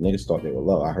that shit. Niggas thought they were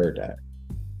low. I heard that.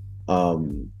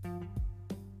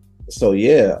 So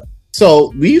yeah.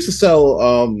 So we used to sell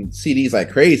CDs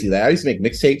like crazy. Like I used to make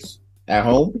mixtapes at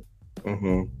home,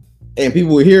 and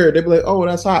people would hear it. They'd be like, "Oh,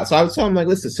 that's hot." So I would tell them like,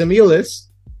 "Listen, send me your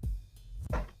list.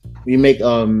 We make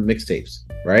mixtapes,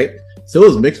 right?" So it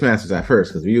was mix masters at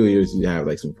first because we used to have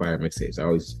like some fire mixtapes. I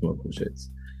always smoke them shits,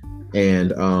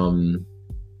 and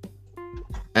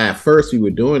at first we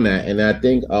were doing that, and I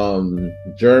think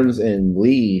Germs and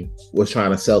Lee was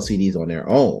trying to sell CDs on their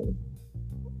own,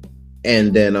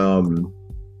 and then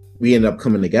we ended up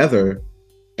coming together,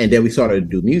 and then we started to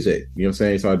do music. You know what I'm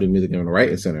saying? We started doing music on the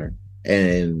Writing Center,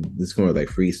 and this kind of like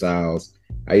freestyles.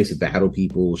 I used to battle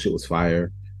people. Shit was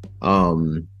fire.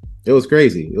 It was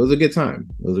crazy. It was a good time.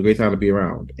 It was a great time to be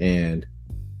around. And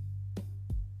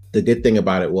the good thing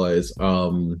about it was,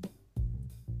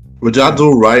 would y'all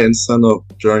do Writing Center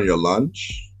during your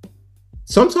lunch?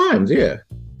 Sometimes, yeah.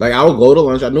 Like I would go to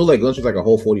lunch. I knew like lunch was like a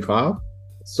whole 45,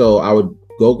 so I would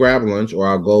go grab lunch, or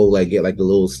I'll go like get like the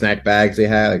little snack bags they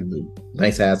had, like the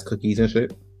nice ass cookies and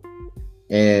shit.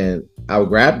 And I would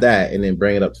grab that and then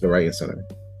bring it up to the Writing Center.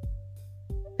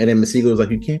 And then Miss Eagle was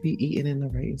like, "You can't be eating in the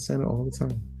Writing Center all the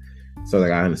time." So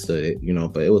like I understood it, you know,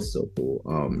 but it was still cool.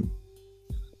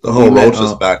 The whole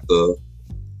roaches back there.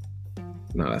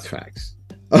 No, that's facts.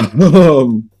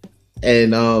 And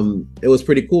it was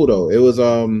pretty cool though. It was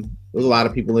there was a lot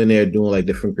of people in there doing like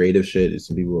different creative shit.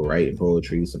 Some people were writing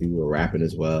poetry, some people were rapping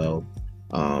as well.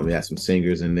 We had some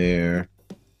singers in there.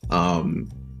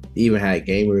 Even had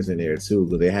gamers in there too,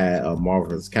 but they had Marvel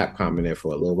vs. Capcom in there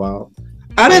for a little while.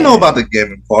 I didn't know about the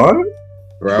gaming part,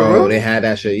 bro. They had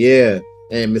that shit, yeah.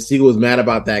 And Mystique was mad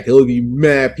about that because there would be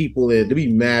mad people in. There'd be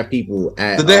mad people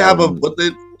at. Did they have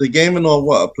the gaming on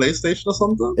what, a PlayStation or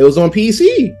something? It was on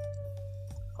PC.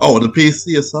 Oh, the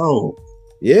PC itself.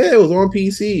 Yeah, it was on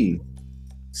PC.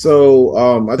 So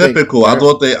I typical. I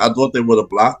thought they would have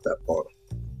blocked that part.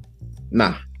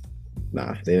 Nah,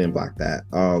 they didn't block that.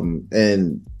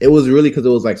 And it was really because it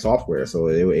was like software, so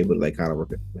they were able to like kind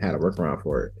of had a workaround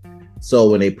for it. So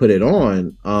when they put it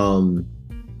on,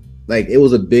 like it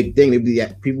was a big thing.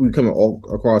 People would come all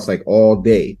across like all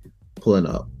day pulling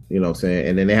up, you know what I'm saying?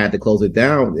 And then they had to close it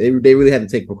down. They really had to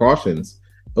take precautions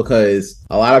because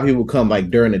a lot of people come like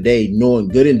during the day knowing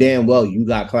good and damn well you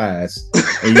got class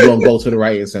and you're gonna go to the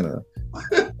Writing Center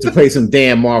to play some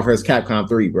damn Marvel vs. Capcom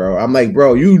 3, bro. I'm like,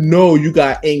 bro, you know you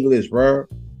got English, bro.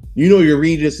 You know your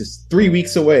Regents is 3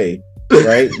 weeks away,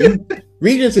 right?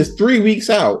 Regents is 3 weeks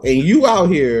out, and you out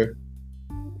here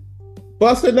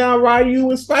busting down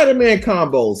Ryu and Spider-Man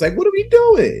combos. Like, what are we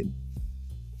doing?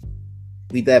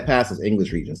 We that passed as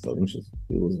English Regents though. It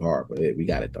was hard, but we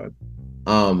got it done.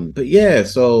 But yeah,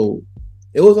 so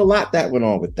it was a lot that went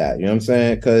on with that. You know what I'm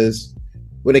saying? Because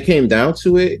when it came down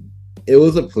to it, it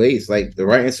was a place like the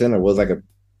Writing Center was like a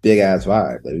big ass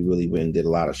vibe. Like we really went and did a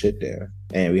lot of shit there,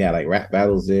 and we had like rap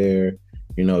battles there.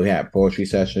 You know, we had poetry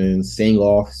sessions,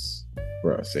 sing-offs.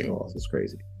 Bro, sing-offs was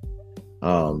crazy.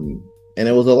 And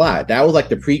it was a lot. That was like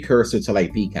the precursor to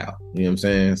like BCal. You know what I'm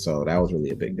saying? So that was really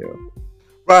a big deal.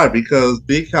 Right, because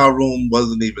BCal room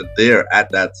wasn't even there at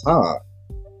that time.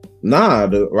 Nah,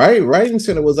 the Writing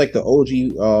Center was like the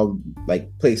OG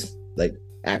like place, like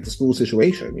after school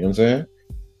situation. You know what I'm saying?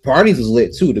 Parties is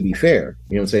lit too, to be fair.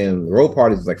 You know what I'm saying? The road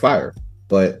parties is like fire.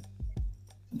 But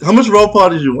how much road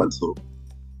parties you went to?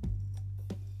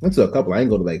 Went to a couple. I ain't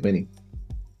go to like many.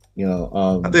 You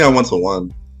know, I think I went to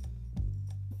one.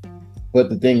 But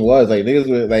the thing was, like, niggas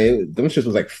were like, them shits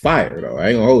was like fire though. I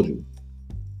ain't gonna hold you.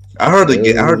 I heard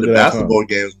the basketball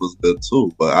games was good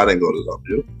too, but I didn't go to them.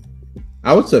 You?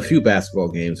 I went to a few basketball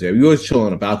games there. We always chill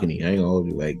on the balcony. I ain't gonna hold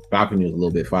you. Like, balcony was a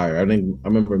little bit fire. I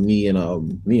remember me and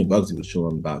Bugsy was chilling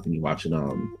on the balcony watching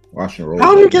Robe.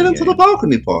 How did you get into the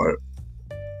balcony part?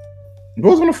 It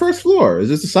was on the first floor. It's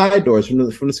just the side doors from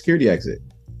the security exit.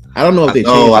 I don't know if they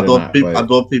changed I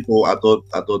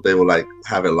thought they were like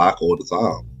have it locked all the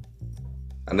time.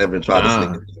 I never tried to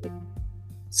sneak it.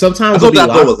 Sometimes it'll be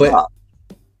locked, but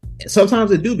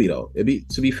sometimes it do be though. It be,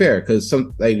 to be fair, because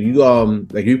some like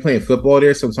you playing football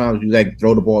there. Sometimes you like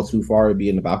throw the ball too far, it'd be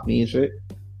in the balcony and shit.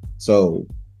 So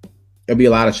there'll be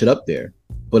a lot of shit up there,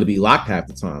 but it'd be locked half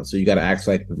the time. So you got to ask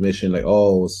like permission, like,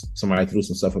 oh, somebody threw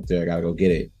some stuff up there, I gotta go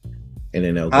get it. And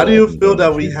then how do you feel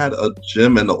that we had a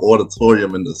gym and the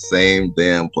auditorium in the same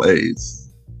damn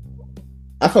place?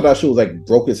 I thought that shit was like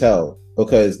broke as hell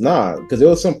because there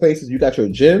was some places you got your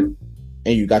gym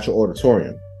and you got your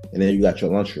auditorium and then you got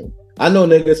your lunchroom. I know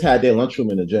niggas had their lunchroom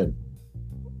in the gym.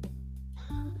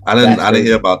 I didn't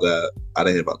hear about that. I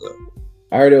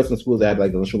heard there was some schools that had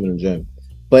like the lunchroom in the gym.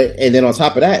 And then on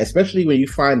top of that, especially when you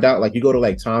find out like you go to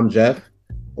like not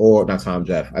Tom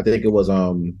Jeff. I think it was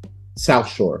South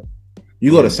Shore. You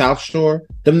go to South Shore,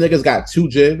 them niggas got 2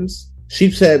 gyms.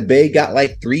 Sheepshead Bay got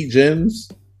like 3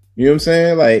 gyms. You know what I'm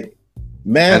saying? Like,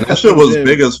 man, and that shit was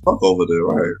big as fuck over there,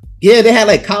 right? Yeah, they had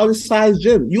like college-sized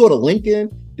gym. You go to Lincoln,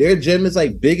 their gym is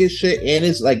like big as shit, and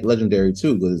it's like legendary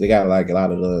too because they got like a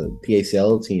lot of the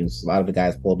PACL teams. A lot of the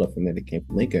guys pulled up from there. They came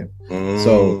from Lincoln,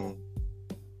 so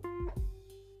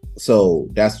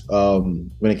that's when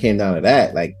it came down to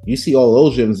that. Like, you see all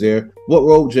those gyms there. What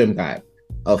Robe gym got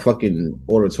a fucking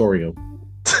auditorium?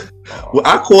 Well,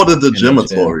 I called it the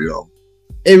gymatorium.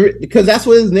 Because that's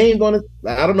what it's named on it.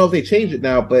 I don't know if they changed it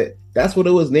now, but that's what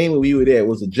it was named when we were there. It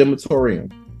was a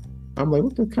gymatorium. I'm like,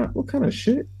 what kind of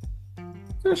shit?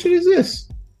 What kind of shit is this?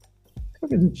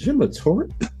 Fucking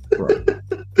gymatorium?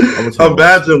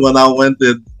 Imagine when I went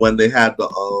there when they had the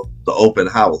open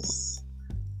house,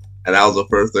 and that was the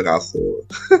first thing I saw.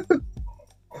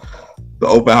 The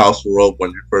open house for Robe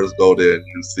when you first go there and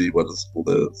you see what the school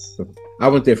is. I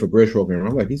went there for bridge program.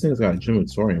 I'm like, these things got a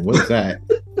gymatorium. What is that?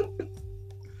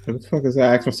 What the fuck is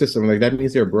that? I asked my sister, I'm like, that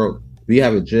means they're broke. We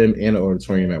have a gym and an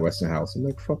auditorium at Weston House. I'm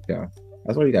like, fuck y'all.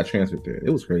 That's why you got transferred there.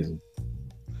 It was crazy.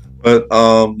 But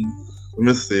let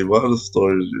me see, what other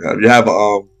stories you have? You have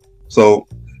so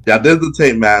y'all did the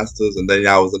Tape Masters and then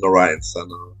y'all was in the Ryan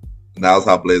Center. And that was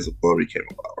how Blaze of Glory came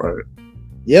about, right?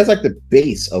 Yeah, it's like the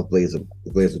base of Blaze of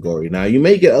Glory. Now you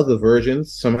may get other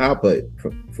versions somehow, but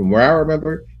from where I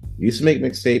remember, we used to make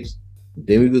mixtapes.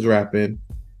 Then we was rapping.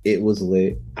 It was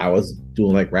lit. I was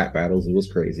doing like rap battles. It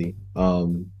was crazy.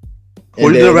 Who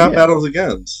you did rap battles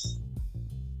against?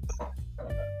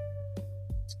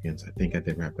 I think I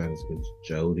did rap battles against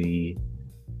Jody.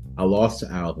 I lost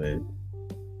to Alvin.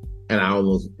 And I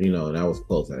almost, that was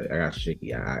close. I got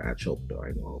shaky. I choked though. I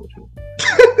ain't gonna hold you.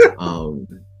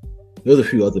 There was a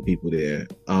few other people there.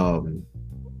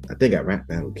 I think I rap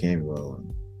battled Camero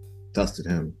and dusted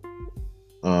him.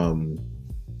 I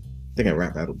think I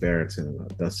rap battled Barrington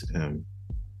and dusted him.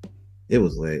 It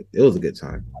was lit. It was a good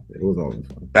time. It was always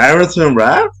fun. Barrington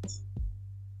rapped?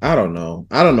 I don't know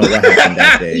what happened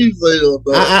that day.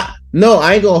 No,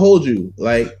 I ain't gonna hold you.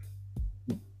 Like,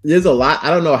 there's a lot.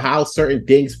 I don't know how certain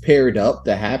things paired up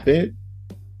to happen,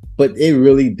 but it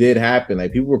really did happen.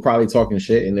 Like, people were probably talking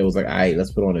shit, and it was like, all right,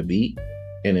 let's put on a beat.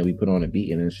 And then we put on a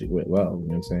beat, and then shit went well. You know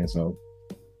what I'm saying? So,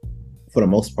 for the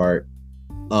most part,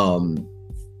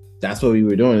 that's what we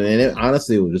were doing. And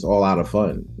honestly, it was just all out of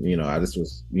fun. I just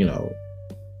was,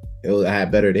 I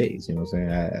had better days. You know what I'm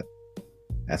saying?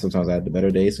 Sometimes I had the better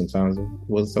days. Sometimes it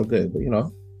wasn't so good. But, it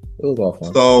was all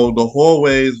fun. So, the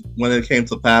hallways, when it came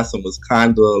to passing, was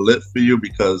kind of lit for you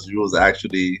because y'all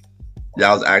actually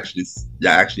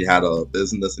had a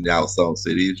business and y'all was selling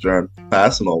CDs during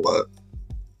passing or what?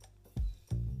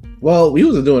 Well, we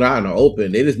wasn't doing it out in the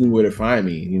open. They just knew where to find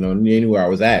me. They knew where I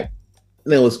was at.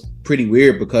 And it was pretty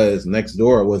weird because next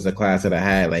door was a class that I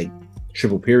had like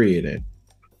triple period in.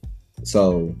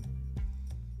 So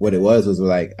what it was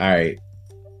like, all right,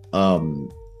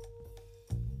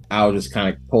 I'll just kind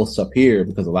of post up here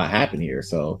because a lot happened here.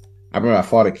 So I remember I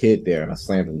fought a kid there and I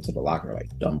slammed him into the locker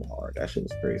like dumb hard. That shit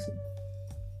was crazy.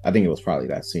 I think it was probably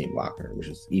that same locker, which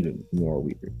is even more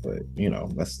weird. But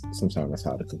sometimes that's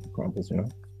how the cookie crumbles.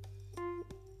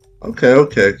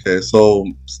 Okay. So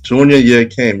junior year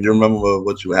came. You remember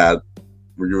what you had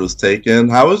when you was taking?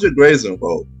 How was your grades in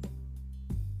Robe?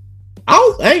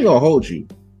 I ain't gonna hold you.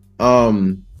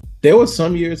 There was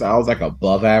some years I was like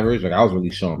above average. Like I was really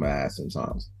showing my ass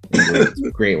sometimes.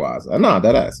 Grade wise. No,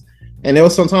 that ass. And there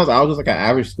was sometimes I was just like an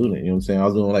average student, you know what I'm saying? I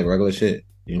was doing like regular shit.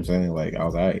 You know what I'm saying? Like I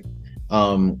was all right.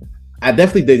 I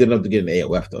definitely did good enough to get an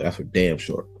AOF though. That's for damn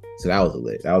sure. So that was a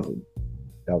lit. That was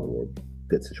a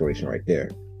good situation right there.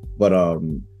 But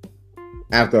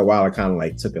after a while I kind of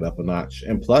like took it up a notch.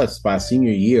 And plus by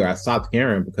senior year I stopped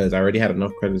caring because I already had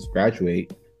enough credits to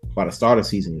graduate by the start of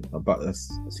senior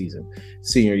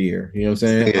year. You know what I'm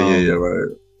saying? Yeah,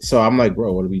 right. So I'm like,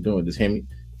 bro, what are we doing? Just hand me,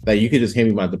 like, you could just hand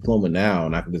me my diploma now,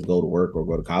 and I could just go to work or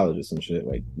go to college or some shit.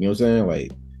 Like, you know what I'm saying?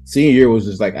 Like, senior year was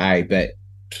just like, I bet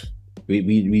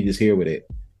we just here with it.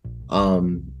 I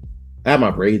had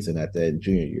my braids in at the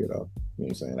junior year though. You know what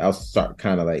I'm saying? I was start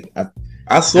kind of like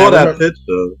I saw that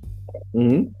picture.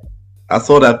 Mm-hmm. I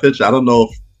saw that picture. I don't know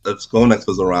if Skonex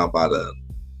was around by then.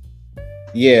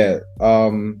 Yeah.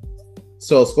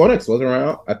 So Skonex was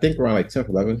around, I think around like 10th,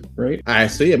 11th grade. I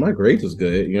so yeah, my grades was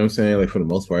good. You know what I'm saying? Like for the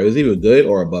most part, it was either good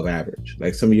or above average.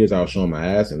 Like some years I was showing my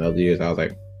ass, and other years I was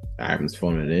like, I was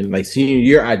phoning it in. Like senior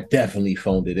year, I definitely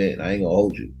phoned it in. I ain't gonna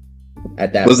hold you.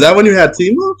 At that was point. that when you had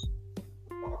team ups?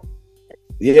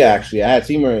 Yeah, actually, I had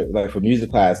teamer like for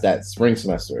music class that spring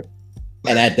semester,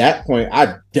 and at that point,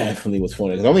 I definitely was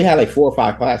phoning it because I only had like 4 or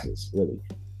 5 classes really.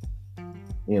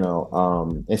 You know,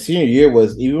 and senior year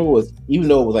was even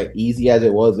though it was like easy as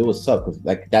it was tough because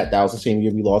like that was the same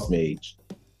year we lost Mage,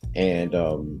 and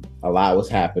a lot was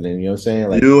happening. You know what I'm saying?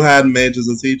 Like you had Mage as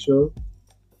a teacher.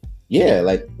 Yeah,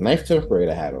 like 9th, 10th grade,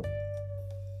 I had him.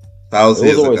 How was he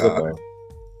as a guy?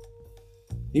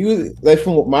 He was like,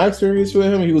 from my experience with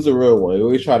him, he was a real one. He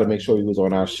always tried to make sure he was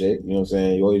on our shit. You know what I'm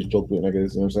saying? He always joked with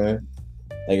niggas. You know what I'm saying?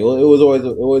 Like it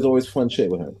was always fun shit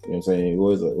with him. You know what I'm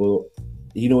saying?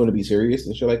 He knew when to be serious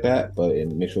and shit like that, but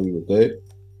and make sure we were good.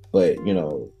 But you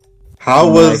know,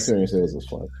 my experience was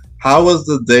fun. How was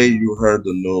the day you heard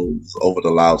the news over the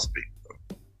loudspeaker?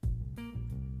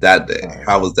 That day.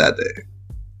 How was that day?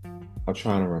 I'm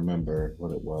trying to remember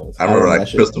what it was. I remember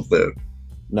like crystal clear.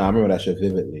 No, I remember that shit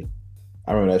vividly.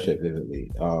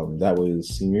 That was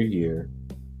senior year.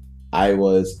 I think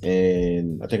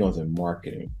I was in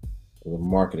marketing. It was a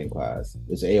marketing class. It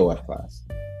was an AOF class.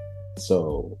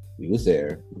 So we was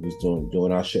there. We was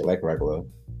doing our shit like regular.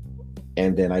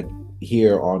 And then I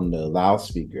hear on the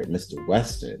loudspeaker, Mr.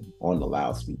 Weston on the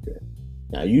loudspeaker.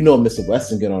 Now you know Mr.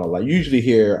 Weston get on a lot. You usually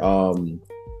hear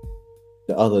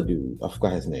the other dude. I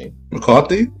forgot his name.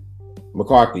 McCarthy,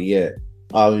 yeah.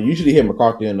 Usually hear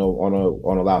McCarthy on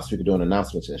a loudspeaker doing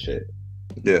announcements and shit.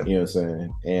 Yeah. You know what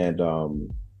I'm saying? And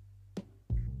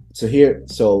so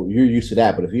you're used to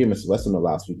that, but if you hear Mr. Weston on the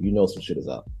loudspeaker, you know some shit is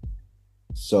up.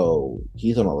 So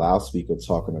he's on a loudspeaker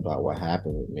talking about what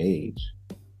happened with Mage,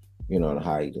 you know, and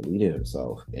how he deleted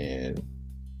himself. And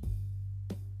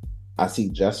I see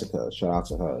Jessica, shout out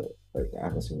to her. Like I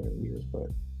haven't seen her in years, but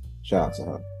shout out to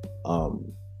her.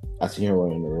 I see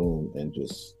her in the room and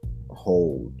just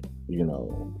hold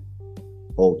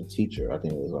the teacher. I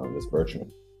think it was Miss Bertram,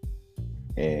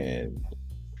 and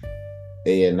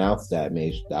they announced that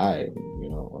Mage died. You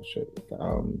know,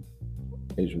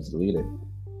 Mage was deleted,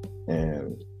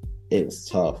 and it was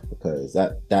tough because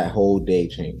that whole day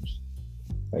changed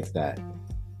like that.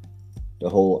 The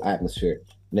whole atmosphere,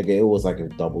 nigga, it was like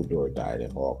if Dumbledore died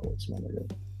in Hogwarts, my nigga.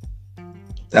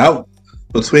 That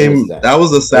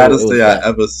was the saddest day I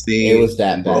ever seen. It was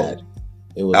that bad.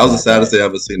 That was the saddest day I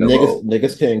ever seen.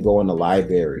 Niggas couldn't go in the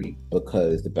library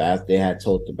because they had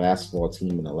told the basketball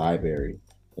team in the library,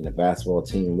 and the basketball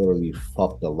team literally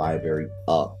fucked the library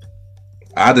up.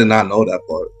 I did not know that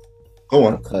part. Go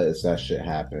on. Because that shit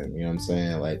happened. You know what I'm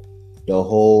saying? Like the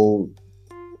whole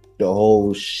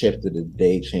shift of the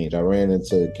day changed. I ran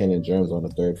into Ken and Germs on the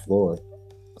 3rd floor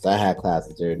because I had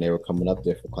classes there, and they were coming up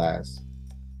there for class,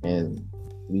 and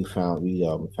we found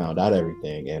out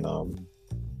everything, and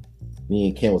me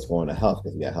and Ken was going to health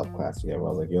because we got health class together. I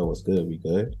was like, yo, what's good? We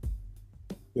good?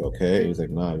 You okay? He was like,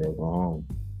 nah, yo, go home.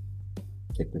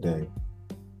 Take the day.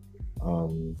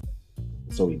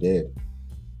 So we did.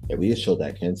 And we just chilled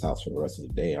at Ken's house for the rest of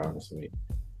the day, honestly.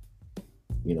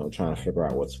 You know, trying to figure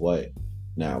out what's what.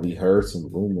 Now, we heard some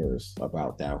rumors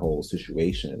about that whole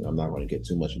situation. I'm not going to get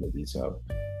too much into detail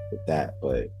with that,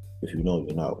 but if you know,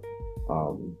 you know.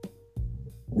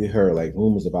 We heard like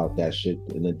rumors about that shit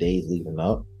in the days leading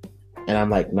up. And I'm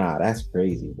like, nah, that's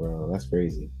crazy, bro. That's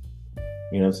crazy.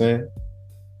 You know what I'm saying?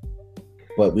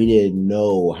 But we didn't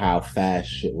know how fast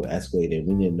shit would escalate, and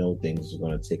we didn't know things were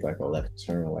going to take like a left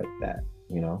turn like that,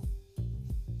 you know?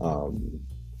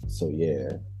 So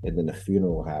yeah, and then the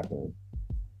funeral happened,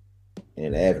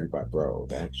 and everybody, bro,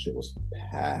 that shit was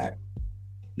packed.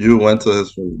 You went to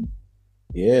his funeral?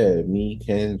 Yeah, me,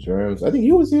 Ken, Germs. I think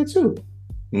you was there too.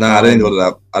 Nah, I didn't go to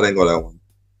that. I didn't go to that one.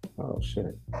 Oh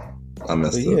shit, I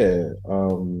missed it. Yeah,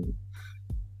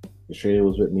 Katrina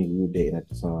was with me. We were dating at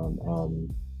the time.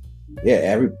 Yeah,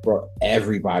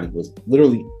 everybody was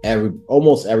literally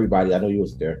almost everybody. I know you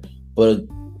was there, but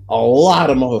a lot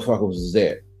of motherfuckers was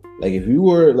there. Like if you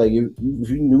were like if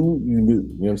you knew, you knew. You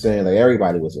know what I'm saying? Like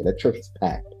everybody was there. That church was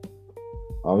packed.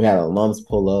 We had alums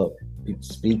pull up, people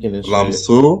speaking and shit. Alums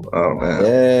too? Oh man.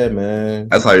 Yeah, man.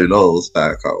 That's how you know it was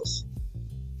packed house.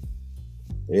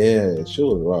 Yeah, shit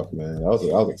was rough, man. That was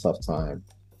a tough time.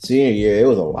 Senior year, it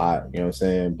was a lot. You know what I'm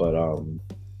saying? But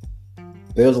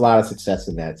there was a lot of success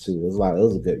in that too. It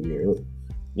was a good year.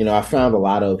 I found a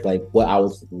lot of like what I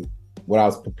was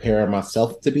preparing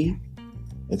myself to be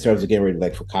in terms of getting ready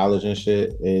like for college and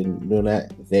shit, and doing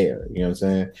that there. You know what I'm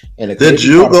saying? And did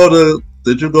you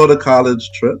go to college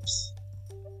trips?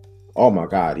 Oh my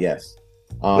god, yes.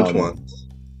 Which ones?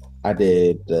 I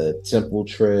did the Temple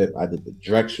trip. I did the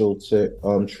Drexel trip.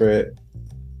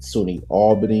 SUNY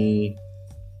Albany.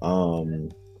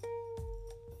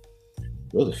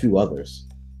 There was a few others,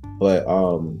 but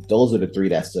those are the three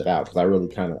that stood out because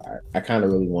I kind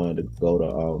of really wanted to go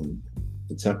to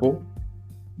the Temple,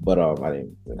 but I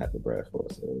didn't have the bread for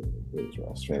it, so it was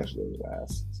rough. Financially, it was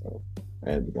ass, so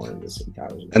I ended up going to city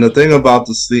college. And the thing about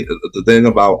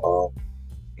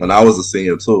when I was a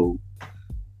senior too,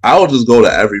 I would just go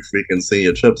to every freaking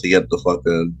senior trip to get the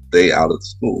fucking day out of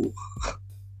school.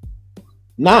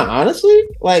 Nah, honestly,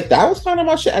 like that was kind of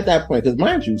my shit at that point. Because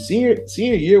mind you, senior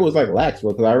year was like lax,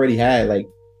 because I already had like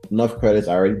enough credits.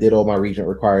 I already did all my regent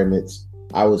requirements.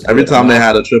 Every time they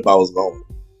had a trip, I was going.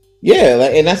 Yeah,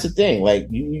 like, and that's the thing. Like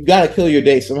you got to kill your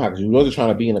day somehow because you wasn't trying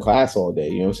to be in the class all day.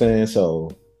 You know what I'm saying?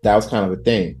 So that was kind of a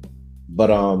thing. But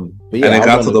yeah, and it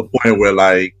got to the point where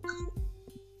like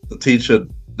the teacher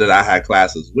that I had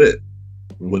classes with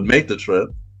would make the trip,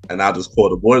 and I just call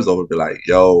the boys over and be like,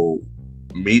 "Yo,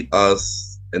 meet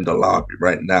us in the lobby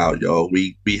right now, yo.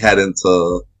 We head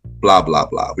into blah blah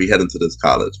blah. We head into this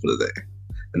college for the day,"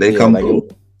 and they come through.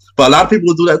 But a lot of people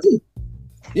would do that too.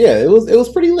 Yeah, it was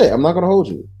pretty lit. I'm not gonna hold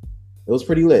you. It was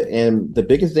pretty lit, and the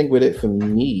biggest thing with it for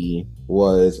me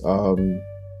was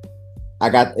I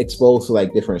got exposed to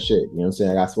like different shit. You know what I'm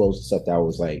saying? I got exposed to stuff that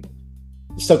was like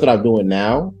stuff that I'm doing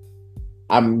now.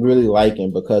 I'm really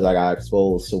liking because I got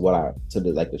exposed to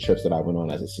the trips that I went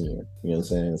on as a senior. You know what I'm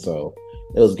saying? So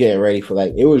it was getting ready for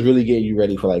it was really getting you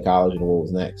ready for like college and what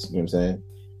was next. You know what I'm saying?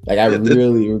 Like I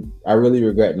really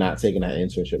regret not taking that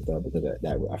internship though, because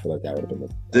that I feel like that would have been.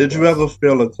 Did you ever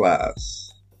fail a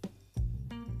class?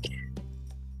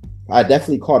 I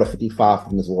definitely caught a 55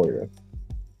 from Miss Warrior.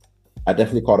 I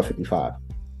definitely caught a 55.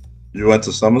 You went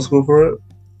to summer school for it?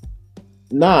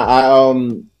 Nah,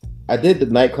 I did the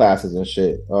night classes and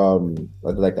shit. I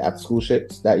did like the after school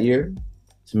shits that year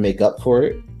to make up for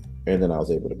it, and then I was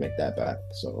able to make that back.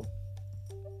 So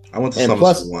I went to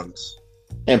summer school once.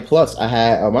 And plus, I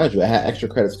had, mind you, I had extra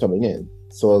credits coming in.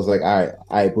 So I was like, all right,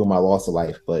 I blew my loss of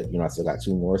life, but I still got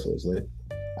 2 more, so it's lit.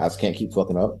 I just can't keep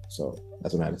fucking up. So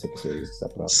that's when I had to take it serious and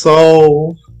step it up.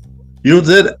 So you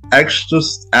did extra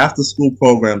after school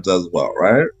programs as well,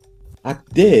 right? I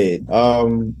did.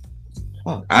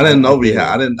 I didn't know we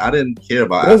had. I didn't care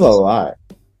about. There's a lot.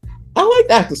 I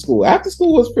liked after school. After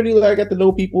school was pretty. I got to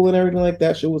know people and everything like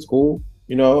that. Shit was cool.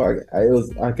 I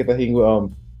get to hang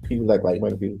with people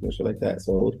like-minded people and shit like that.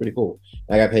 So it was pretty cool.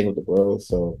 I got to hang with the bros.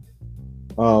 So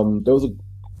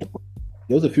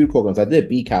there was a few programs. I did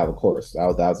BCal, of course. That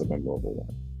was a memorable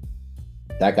one.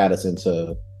 That got us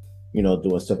into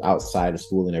doing stuff outside of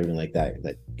school and everything like that,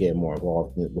 like getting more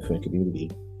involved within the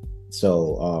community.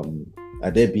 So I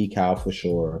did BCal for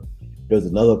sure. There was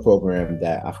another program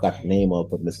that I forgot the name of,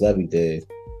 but Miss Levy did,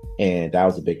 and that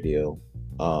was a big deal.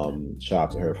 Shout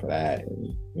out to her for that,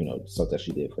 and stuff that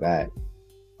she did for that.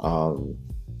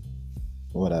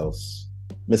 What else?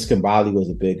 Miss Kimbali was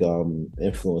a big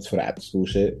influence for the after school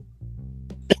shit,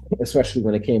 especially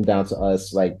when it came down to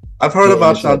us. Like, I've heard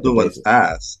about y'all doing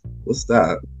TAS. What's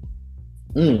that?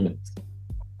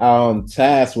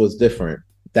 TAS was different.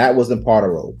 That wasn't part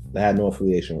of Robe. That had no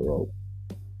affiliation with Robe.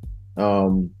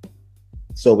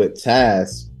 So with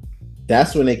TAS,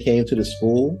 that's when they came to the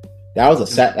school. That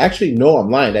was actually, no, I'm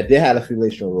lying. That did have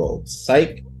affiliation with Robe.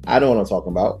 Psych, I know what I'm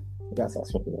talking about. I gotta stop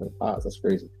smoking on the pods. That's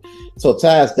crazy. So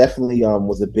TAS definitely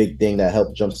was a big thing that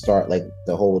helped jumpstart like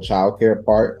the whole childcare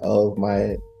part of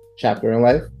my chapter in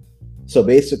life. So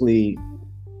basically,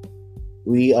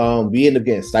 we end up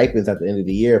getting stipends at the end of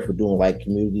the year for doing like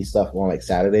community stuff on like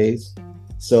Saturdays.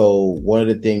 So one of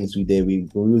the things we did, when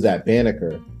we was at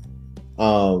Banneker,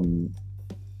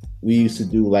 we used to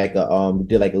do like we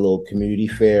did like a little community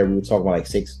fair. We were talking about like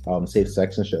safe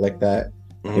sex and shit like that,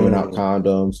 giving out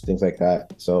condoms, things like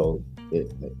that. So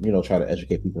try to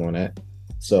educate people on that.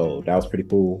 So that was pretty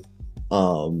cool.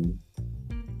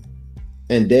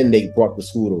 And then they brought the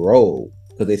school to Robe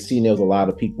because they seen there was a lot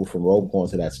of people from Robe going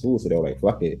to that school. So they were like,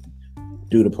 fuck it,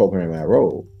 do the program at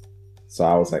Robe. So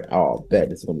I was like, oh, bet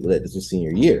this is going to be lit. This was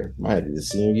senior year. Mine is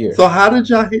senior year. So how did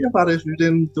y'all hear about it if you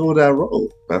didn't do that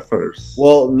Robe at first?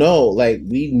 Well, no, like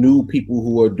we knew people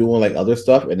who were doing like other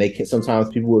stuff, and sometimes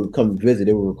people would come visit.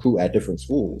 They would recruit at different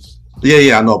schools.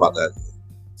 Yeah, I know about that.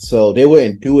 So they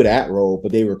wouldn't do it at Robe,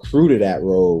 but they recruited at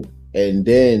Robe, and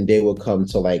then they would come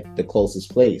to like the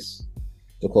closest place.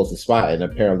 The closest spot, and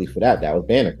apparently for that was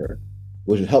Banneker,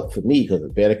 which helped for me because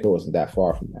Banneker wasn't that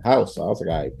far from the house. So I was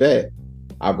like, I bet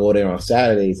I'll go there on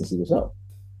Saturdays and see what's up.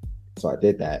 So I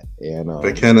did that, and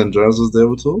the Ken and Jones was there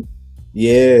too.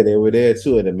 Yeah, they were there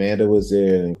too, and Amanda was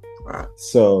there, and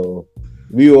so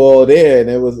we were all there, and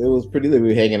it was pretty lit. We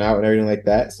were hanging out and everything like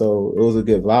that, so it was a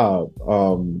good vibe.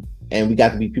 And we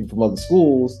got to meet people from other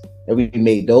schools, and we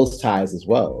made those ties as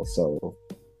well. So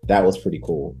that was pretty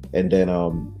cool. And then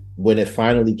when it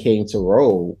finally came to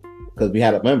Robe, because we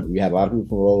had a lot of people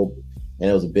from Robe, and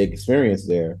it was a big experience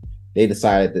there. They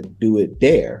decided to do it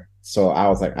there. So I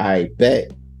was like, I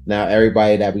bet now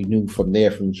everybody that we knew from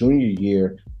there from junior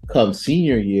year, come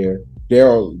senior year,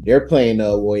 they're playing the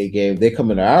away game. They're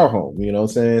coming to our home. You know what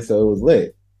I'm saying? So it was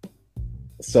lit.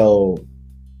 So,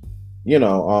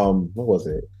 what was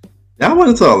it? Y'all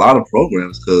went into a lot of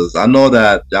programs because I know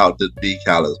that y'all did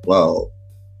BCal as well.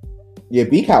 Yeah,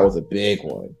 BCal was a big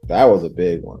one. That was a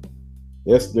big one.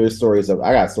 There's stories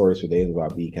I got stories for days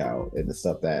about BCal and the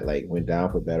stuff that like went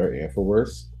down for better and for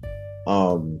worse.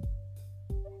 But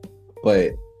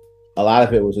a lot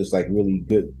of it was just like really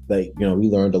good. Like, we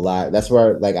learned a lot. That's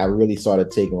where like I really started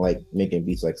taking like making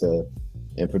beats and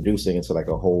producing into like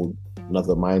a whole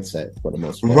another mindset for the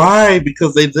most part. Right,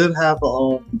 because they did have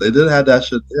that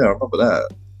shit there. I remember that.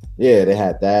 Yeah, they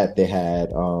had that. They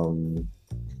had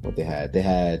what they had. They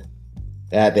had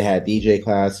DJ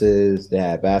classes. They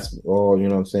had basketball. You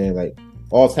know what I'm saying? Like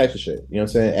all types of shit. You know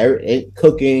what I'm saying?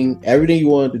 Cooking, everything you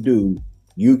wanted to do,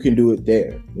 you can do it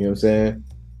there. You know what I'm saying?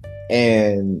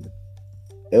 And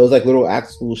it was like little after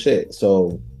school shit.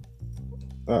 So,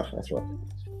 that's right.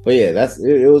 But yeah,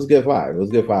 it was a good vibe. It was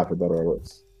a good vibe for better or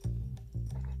worse.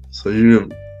 So you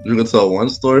can tell one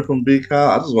story from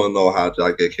BCal? I just want to know how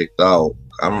y'all get kicked out.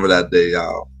 I remember that day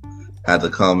y'all had to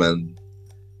come and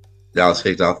y'all was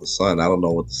kicked out for Sun. I don't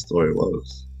know what the story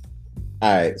was.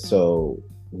 All right, so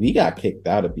we got kicked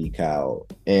out of BCal,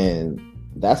 and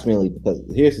that's mainly because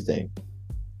here's the thing.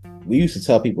 We used to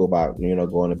tell people about going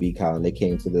to BCal, and they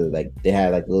came to they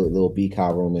had like a little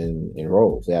BCal room in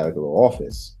Robe. They had like a little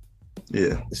office.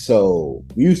 Yeah. So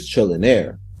we used to chill in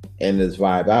there and just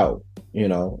vibe out,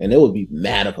 and it would be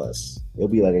mad of us. It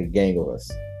would be like a gang of us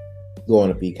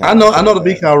going to BCal. I know the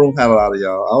BCal room had a lot of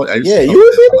y'all. You was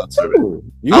in it too.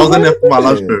 I was in there for my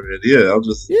lunch period. Yeah, I was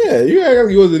just. Yeah,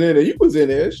 you wasn't in there. You was in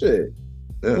there. Shit.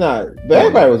 Yeah. Nah, but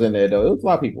everybody was in there though. It was a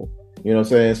lot of people. You know what I'm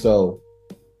saying? So,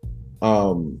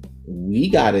 we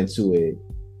got into it.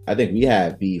 I think we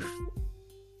had beef.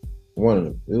 One of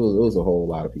them. It was a whole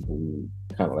lot of people we were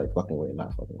kind of like fucking with and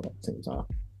not fucking with at the same time.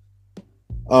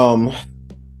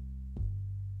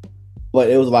 But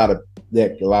it was a lot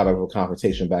of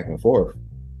confrontation back and forth.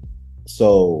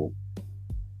 So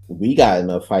we got in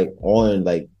a fight on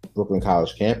like Brooklyn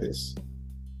College campus.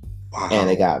 Wow. And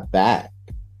it got back.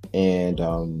 And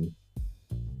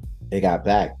it got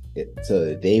back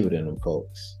to David and them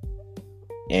folks.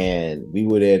 And we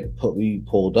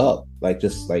pulled up like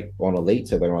just like on a late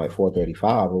tip, like around like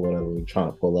 4:35 or whatever. We were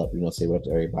trying to pull up, say what up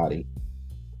to everybody.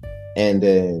 And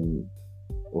then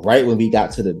right when we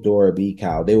got to the door of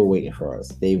BCal, they were waiting for us.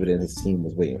 David and his team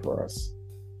was waiting for us.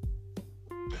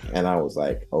 And I was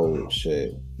like, oh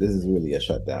shit, this is really a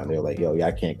shutdown. They were like, yo,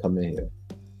 y'all can't come in here.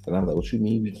 And I'm like, what you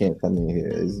mean we can't come in here?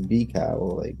 This is BCal.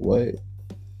 We're like, what?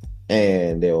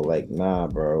 And they were like, nah,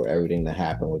 bro, everything that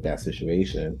happened with that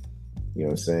situation, you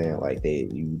know what I'm saying? Like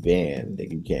you banned, that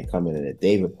you can't come in. And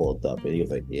David pulled up and he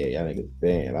was like, yeah, y'all niggas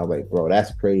banned. I was like, bro,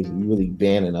 that's crazy. You really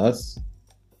banning us?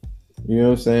 You know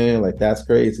what I'm saying? Like, that's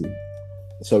crazy.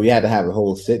 So we had to have a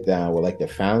whole sit down with like the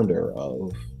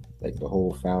whole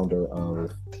founder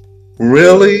of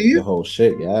really the whole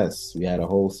shit. Yes, we had a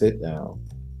whole sit down.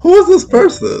 Who is this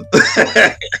person?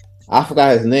 I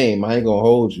forgot his name. I ain't gonna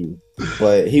hold you,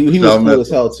 but he was cool as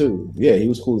hell too. Yeah, he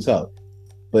was cool as hell.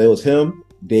 But it was him,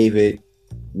 David,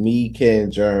 me,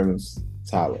 Ken, Germs,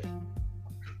 Tyler.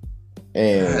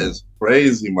 And that is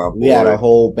crazy, my boy. We had a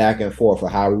whole back and forth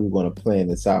of how we were going to plan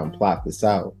this out and plot this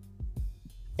out.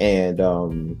 And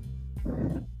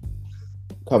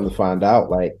come to find out,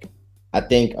 like, I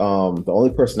think the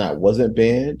only person that wasn't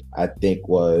banned, I think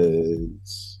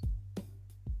was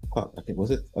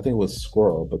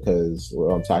Squirrel, because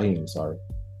Taheem, sorry.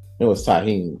 It was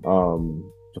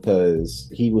Taheem,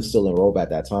 because he was still in Robe at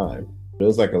that time. There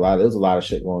was a lot of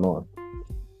shit going on.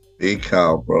 Big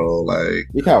Cow, bro, like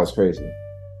Big Cow was crazy.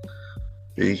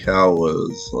 Big Cow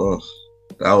was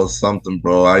that was something,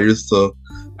 bro. I used to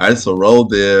roll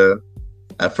there.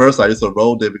 At first, I used to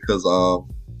roll there because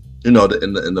in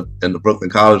the Brooklyn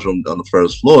College room on the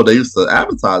first floor, they used to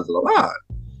advertise it a lot.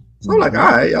 So I'm like,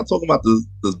 all right, y'all talking about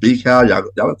this Big Cow? Y'all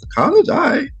at the college? All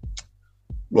right.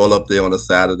 Roll up there on a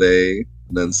Saturday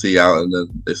and then see out, and then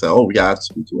they say, oh, we got after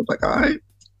school too. I'm like, all right.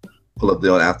 Pull up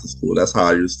there on after school. That's how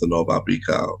I used to know about Big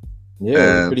Cow. Yeah, it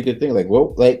was a pretty good thing. Like,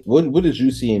 what did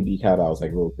you see in Big Cow that was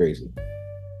like real crazy?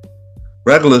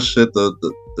 Regular shit.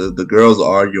 The girls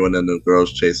arguing and the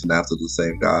girls chasing after the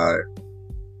same guy.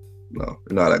 No,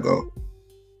 you know how that go.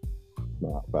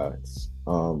 Nah, facts.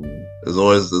 There's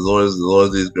always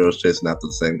these girls chasing after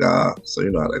the same guy. So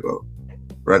you know how that go.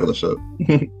 Regular shit.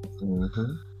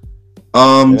 Mm-hmm.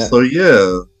 Yeah. So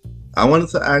yeah, I wanted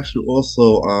to ask you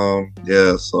also.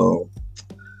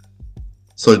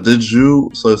 So did you?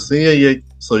 So senior year.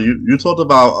 So you talked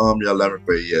about your 11th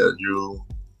grade year.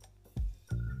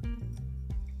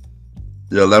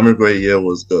 Your 11th grade year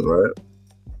was good, right?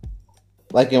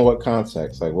 Like in what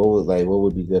context? Like what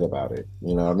would be good about it?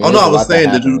 You know, I mean, I was saying,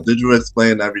 did you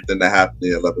explain everything that happened in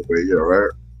your 11th grade year,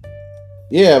 right?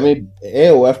 Yeah, I mean,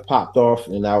 AOF popped off,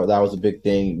 and that was a big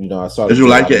thing. You know, I started. Did you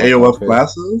like your AOF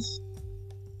classes?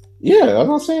 Yeah, I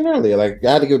was saying earlier, like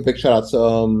I had to give a big shout out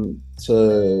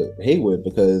to Haywood,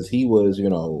 because he was, you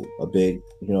know, a big,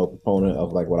 you know, proponent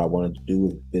of like what I wanted to do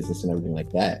with business and everything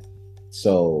like that.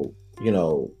 So, you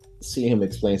know, seeing him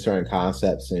explain certain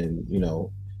concepts and, you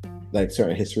know, like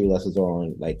certain history lessons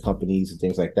on like companies and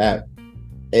things like that,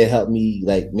 it helped me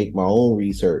like make my own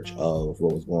research of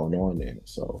what was going on there.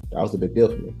 So that was a big deal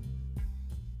for me.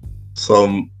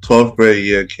 So 12th grade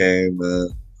year came.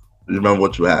 You remember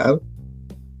what you had?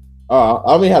 I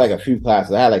only had like a few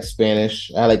classes. I had like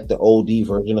Spanish. I had like the OD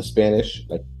version of Spanish,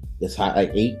 like this high,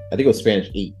 like 8. I think it was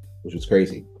Spanish 8, which was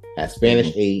crazy. I had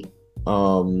Spanish 8,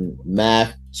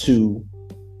 Math 2,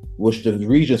 which the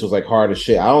Regents was like hard as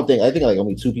shit. I think like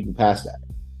only 2 people passed that.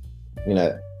 You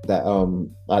know that out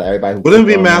of everybody. Wouldn't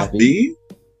it be Math B?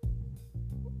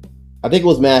 I think it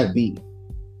was Math B,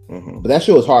 but that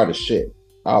shit was hard as shit.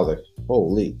 I was like,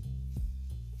 holy.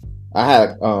 I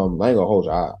had I ain't gonna hold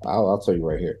you. I'll tell you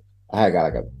right here. I had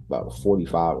got like about a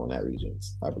 45 on that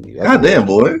Regents, I believe. God damn,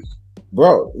 boy.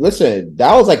 Bro, listen,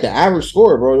 that was like the average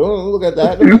score, bro. Don't look at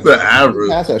that. It's the average.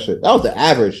 Pass that shit. That was the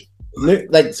average.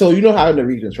 Like, so you know how in the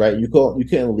Regents, right? You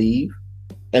couldn't leave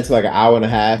until like an hour and a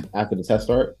half after the test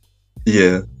start.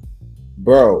 Yeah.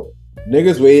 Bro,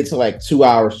 niggas waited till like 2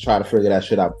 hours to try to figure that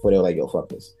shit out before they were like, yo, fuck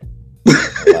this.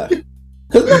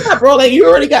 Because, bro, like you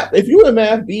already got, if you were in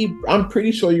Math B, I'm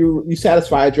pretty sure you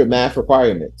satisfied your math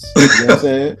requirements. You know what I'm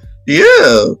saying?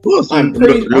 Yeah, of course. I'm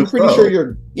pretty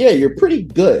sure you're pretty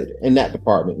good in that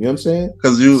department. You know what I'm saying?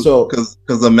 Because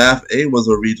the Math A was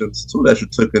a Regents too that you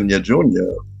took in your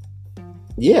junior.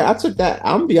 Yeah, I took that.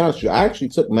 I'm gonna be honest with you. I actually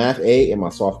took Math A in my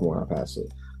sophomore and I passed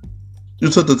it. You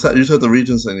took the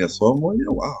Regents in your sophomore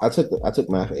year? Wow. I took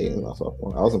Math A in my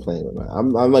sophomore. I wasn't playing with math.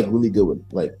 I'm like really good with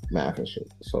like math and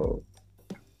shit. So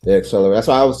the accelerator. That's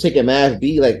why I was taking Math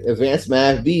B, like advanced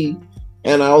Math B,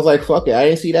 and I was like, fuck it. I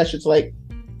didn't see that shit till like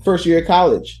first year of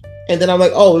college. And then I'm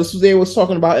like, oh, this was they was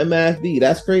talking about in Math B.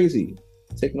 That's crazy.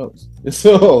 Take notes.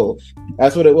 So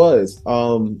that's what it was.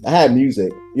 I had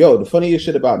music. Yo, the funniest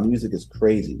shit about music is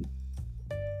crazy.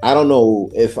 I don't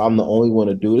know if I'm the only one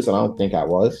to do this, and I don't think I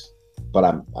was, but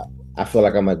I feel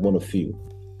like I'm like one of few.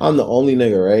 I'm the only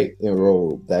nigga, right, in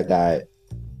Robe that got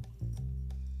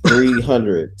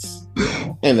 300s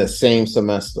in the same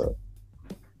semester.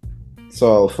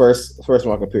 So first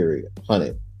marker period,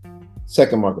 100.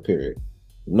 Second marker period,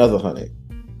 another 100.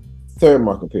 Third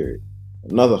marker period,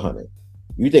 another 100.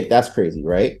 You think that's crazy,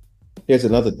 right? Here's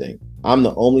another thing. I'm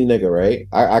the only nigga, right?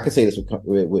 I can say this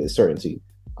with certainty.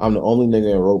 I'm the only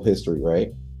nigga in Robe history,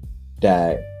 right,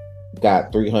 that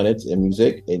got 300s in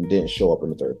music and didn't show up in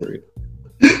the third period.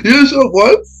 You didn't show up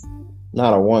once?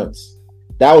 Not a once.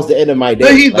 That was the end of my day.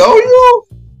 Did he know you?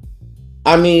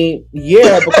 I mean,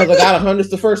 yeah, because I got 100s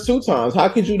the first 2 times. How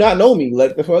could you not know me?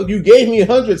 Like the fuck, you gave me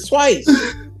 100s twice.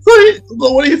 So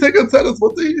So what do you think of tennis?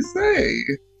 What did he say?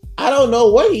 I don't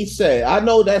know what he said. I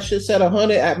know that shit said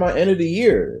 100 at my end of the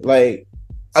year. Like,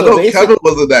 I know Kevin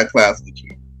was in that class with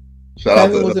you.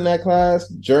 Kevin was in that class.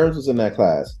 Germs was in that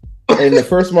class in the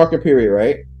first market period,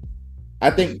 right? I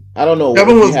don't know.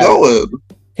 Kevin was going.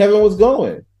 Kevin was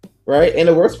going, right? And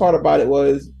the worst part about it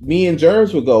was me and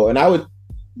Germs would go, and I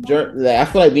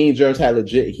feel like me and Germs had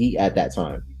legit heat at that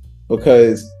time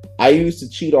because I used to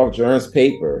cheat off Germs'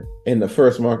 paper in the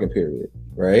first market period,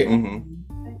 right? Mm-hmm.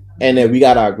 And then we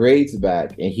got our grades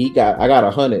back, and I got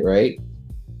 100, right?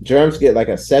 Germs get like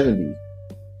a 70,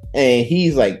 and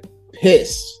he's like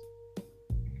pissed.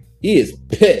 He is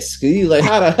pissed. He's like,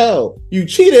 "How the hell you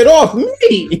cheated off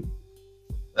me?"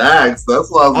 Thanks.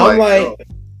 That's what I'm like.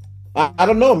 I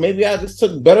don't know. Maybe I just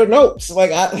took better notes.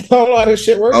 Like I don't know how this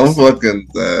shit works. I'm fucking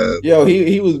dead. Yo,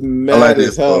 he was mad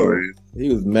as hell. Story. He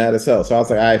was mad as hell. So I was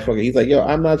like, "All right, fuck it." He's like, "Yo,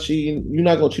 I'm not cheating. You're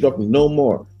not gonna cheat off me no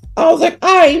more." I was like,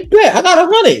 I bet I got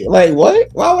 100. Like, what?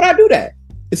 Why would I do that?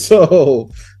 So,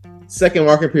 second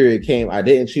market period came. I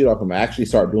didn't cheat off him. I actually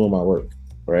started doing my work.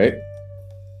 Right.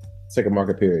 Second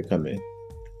market period come in.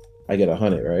 I get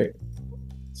 100. Right.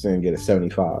 So I get a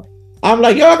 75. I'm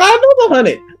like, yo, I gotta do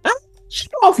 100. I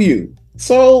cheat off you.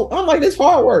 So I'm like, this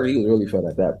hard work. He was really fed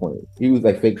at that point. He was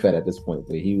like fake fed at this point,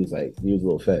 but he was a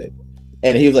little fed.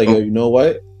 And he was like, yo, you know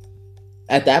what?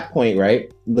 At that point,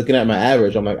 right? Looking at my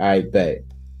average, I'm like, I bet.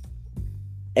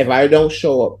 If I don't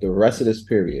show up the rest of this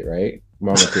period, right,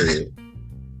 market period,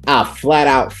 I'll flat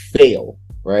out fail,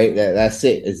 right? That's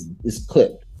it. It's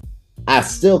clipped. I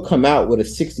still come out with a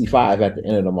 65 at the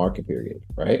end of the market period,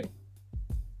 right?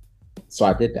 So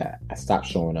I did that. I stopped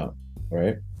showing up,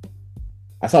 right?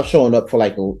 I stopped showing up for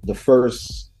like the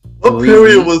first. What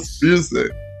period was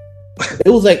music? It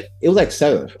was like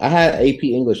 7th. I had AP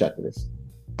English after this.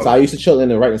 So I used to chill in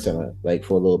the writing center like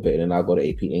for a little bit, and then I'll go to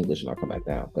AP English and I'll come back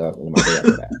down. My day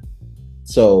after that.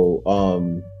 So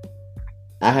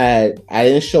I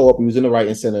didn't show up. We was in the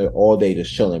writing center all day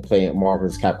just chilling, playing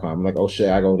Marvel's Capcom. I'm like, oh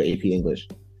shit, I go to AP English.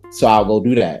 So I'll go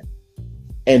do that.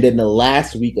 And then the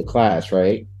last week of class,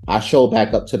 right? I show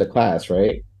back up to the class,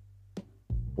 right?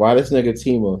 While this nigga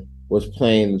Tima was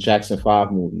playing the Jackson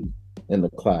 5 movie in the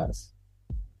class.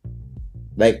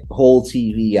 Like whole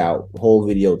TV out, whole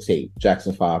videotape,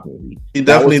 Jackson 5 movie. He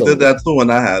definitely did that too when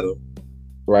I had him.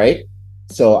 Right?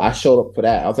 So I showed up for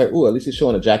that. I was like, ooh, at least he's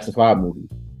showing a Jackson 5 movie.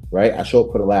 Right? I showed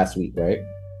up for the last week, right?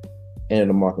 And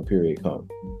the market period come.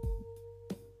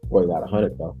 Boy, got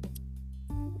 100 though.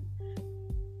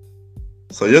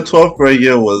 So your 12th grade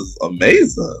year was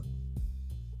amazing.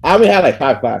 I only had like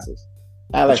 5 classes.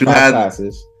 I had like 5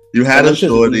 classes. You had a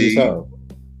shorty.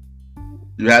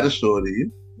 You had a shorty.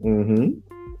 Mm-hmm.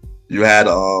 You had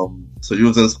so you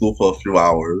was in school for a few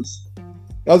hours.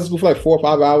 I was in school for like 4 or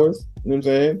 5 hours. You know what I'm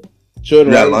saying?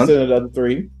 Children right instead of the other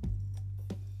 3.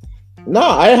 No,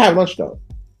 I didn't have lunch though.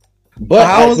 But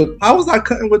how was I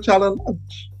cutting with y'all at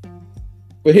lunch?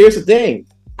 But here's the thing.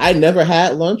 I never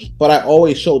had lunch, but I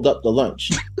always showed up to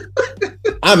lunch.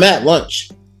 I'm at lunch.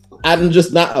 I'm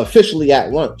just not officially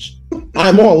at lunch.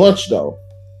 I'm on lunch though.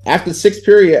 After 6th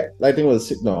period, I think it was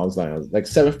 6. No, I was lying. It was like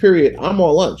 7th period. I'm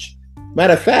on lunch.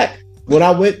 Matter of fact, when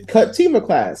I went cut Tima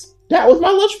class, that was my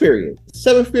lunch period.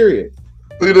 7th period.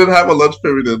 We didn't have a lunch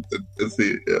period in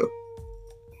C. Yeah.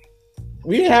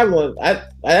 We didn't have one.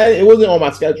 It wasn't on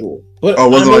my schedule. But it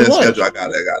wasn't on your schedule. I got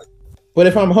it. But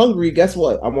if I'm hungry, guess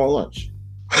what? I'm on lunch.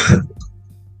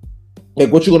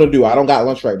 Like, what you gonna do? I don't got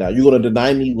lunch right now. You gonna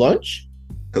deny me lunch?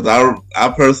 Because I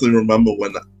personally remember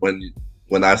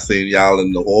when I seen y'all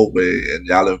in the hallway and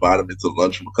y'all invited me to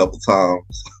lunch a couple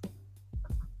times.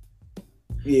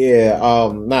 Yeah,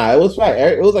 it was like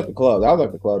the club. I was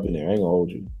like the club in there. I ain't gonna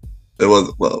hold you. It was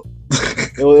a club.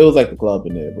 it was like the club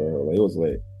in there, bro. Like, it was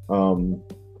lit.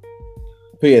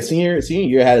 But yeah, senior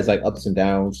year had its like ups and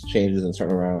downs, changes and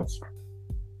turnarounds.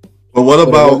 But what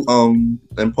about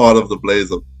in part of the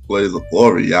Blaze of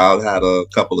Glory? Y'all had a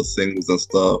couple of singles and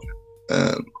stuff,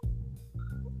 and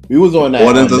we was on that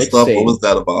stuff. What was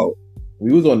that about?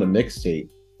 We was on the mixtape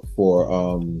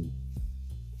for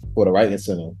the Writing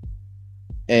Center,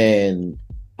 and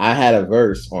I had a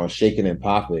verse on Shakin' and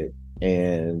Pop It,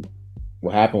 and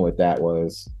what happened with that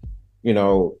was, you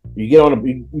know, you get on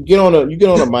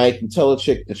a mic, you tell a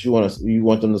chick that you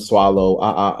want them to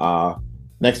swallow,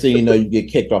 Next thing you know, you get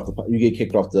kicked off the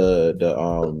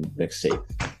mixtape.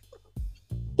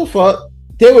 The fuck?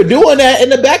 They were doing that in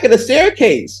the back of the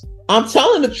staircase. I'm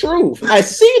telling the truth. I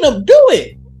seen them do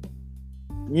it.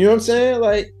 You know what I'm saying?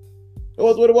 Like, it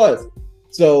was what it was.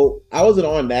 So I wasn't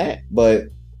on that, but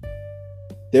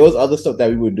there was other stuff that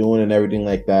we were doing and everything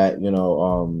like that. You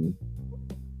know,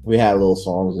 We had little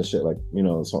songs and shit, like, you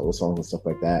know, songs and stuff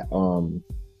like that. I'm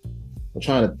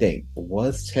trying to think.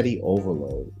 Was Teddy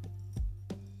Overload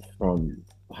from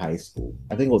high school?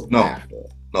 I think it was after.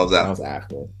 No, that was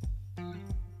after.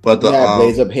 But we had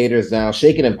Blaze Up Haters Down.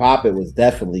 Shaking and Pop It was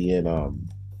definitely in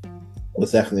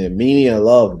Meaning of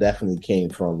Love definitely came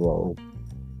from Robe.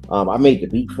 I made the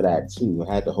beat for that too.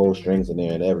 I had the whole strings in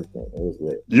there and everything. It was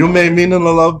lit. You made Meaning of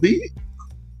Love beat?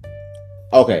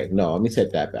 Okay, no, let me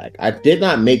take that back. I did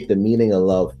not make the Meaning of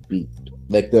Love beat.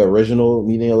 Like the original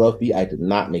Meaning of Love beat, I did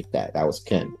not make that. That was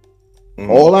Ken.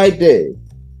 Mm-hmm. All I did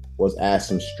was add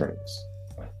some strings.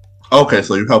 Okay,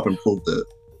 so you helped improve it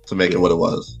to make it what it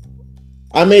was.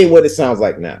 I made what it sounds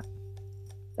like now.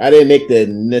 I didn't make the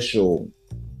initial,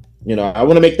 you know, I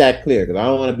want to make that clear because I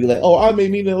don't want to be like, oh, I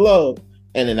made Meaning of Love.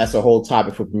 And then that's a whole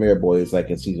topic for Premiere Boys, like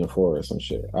in season 4 or some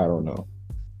shit. I don't know.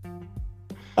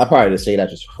 I probably just say that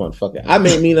just for fun. Fuck it. I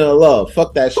made Meaning of Love.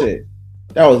 Fuck that shit.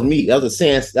 That was me. That was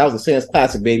a Sans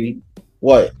classic, baby.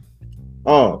 What?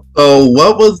 So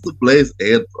what was the Blaze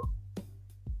anthem?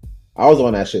 I was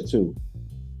on that shit too.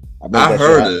 I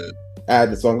heard it. I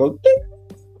had the song go ding.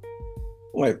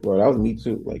 Like, bro, that was me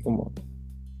too. Like, come on.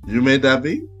 You made that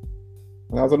beat?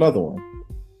 That was another one.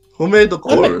 Who made the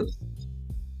chorus?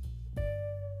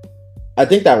 I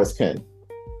think that was Ken.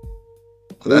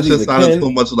 That just sounded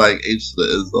too much like H to the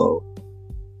Izzo.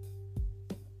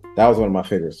 That was one of my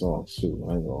favorite songs too.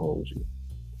 I ain't gonna hold you.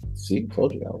 See,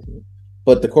 told you that was me.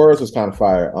 But the chorus was kind of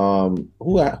fire.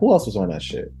 Who else was on that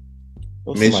shit?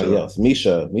 Somebody else.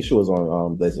 Misha was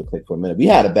on Blazer Click for a minute. We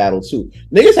had a battle too.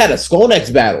 Niggas had a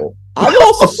Skonex battle. I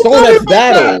lost a Skonex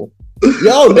battle.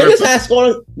 Yo, niggas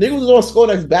was on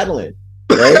Skonex battling.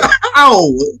 Right?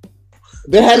 Ow!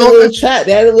 They had a little chat.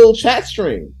 They had a little chat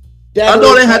string. I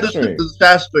know they had the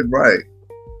chat string, right?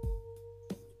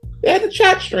 They had the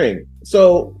chat string.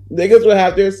 So niggas would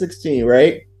have their 16,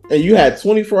 right? And you had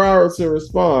 24 hours to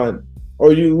respond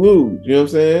or you lose. You know what I'm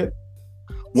saying?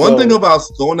 One thing about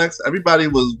Skonex, everybody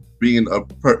was being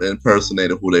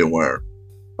impersonated who they were.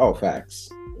 Oh, facts.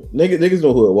 Niggas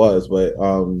know who it was, but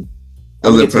I'm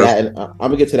gonna get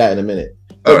to that in a minute.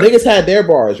 But right. Niggas had their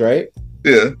bars, right?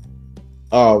 Yeah.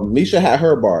 Misha had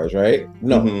her bars, right?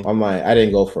 No, I'm like, I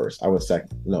didn't go first. I went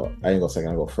second. No, I didn't go second.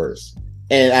 I go first.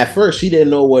 And at first, she didn't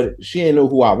know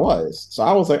who I was. So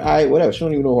I was like, all right, whatever. She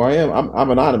don't even know who I am.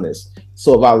 I'm anonymous.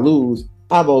 So if I lose,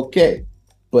 I'm okay.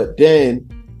 But then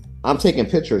I'm taking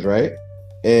pictures, right?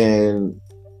 And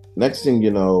next thing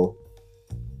you know,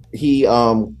 he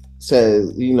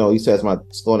says my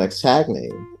Skonex tag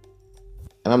name.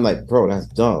 And I'm like, bro, that's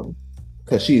dumb.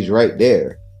 Because she's right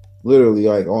there. Literally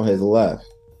like on his left.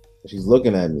 She's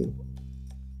looking at me.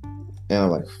 And I'm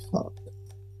like, fuck.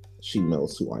 She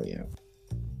knows who I am.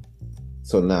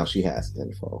 So now she has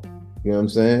info. You know what I'm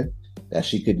saying? That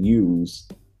she could use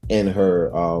in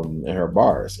her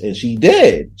bars. And she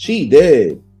did. She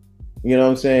did. You know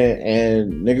what I'm saying?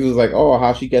 And niggas was like, oh,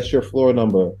 how she gets your floor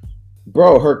number?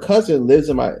 Bro, her cousin lived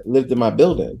in my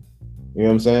building. You know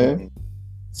what I'm saying?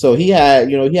 So he had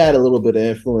a little bit of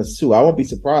influence too. I won't be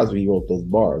surprised if he wrote those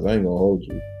bars. I ain't gonna hold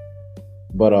you.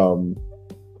 But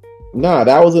nah,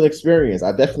 that was an experience.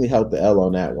 I definitely helped the L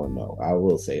on that one though. I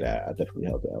will say that. I definitely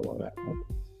helped the L on that one.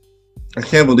 I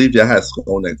can't believe y'all had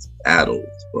Skonex battles,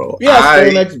 bro.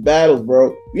 Skonex battles,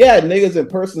 bro. Yeah, niggas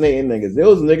impersonating niggas. There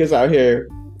was niggas out here.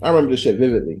 I remember this shit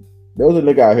vividly. There was a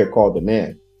nigga out here called The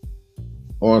Man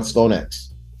on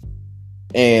Skonex.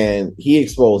 And he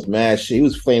exposed mad shit. He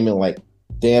was flaming like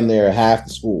damn near half the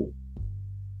school.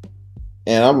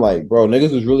 And I'm like, bro,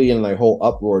 niggas was really in like whole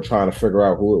uproar trying to figure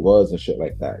out who it was and shit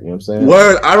like that. You know what I'm saying?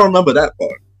 Word, I don't remember that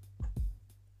part.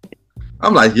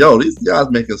 I'm like, yo, these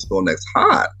guys making Skonex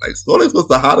hot. Like Skonex was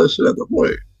the hottest shit at the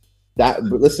point. That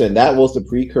was the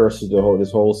precursor to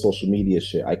this whole social media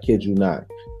shit. I kid you not.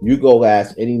 You go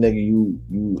ask any nigga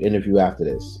you interview after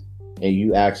this, and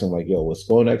you ask them like, yo, was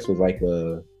Skonex was like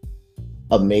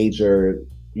a major,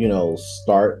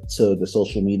 start to the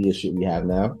social media shit we have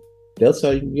now? They'll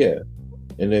tell you, yeah.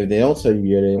 And if they don't tell you,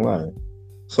 yeah, they ain't lying.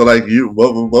 So like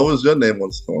what was your name on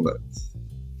Skonex?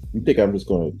 You think I'm just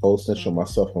going to post and show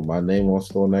myself on my name on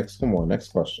Skonex? Come on, next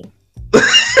question.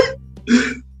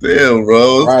 Damn,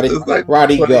 bro.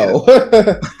 Roddy go.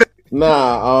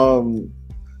 Nah,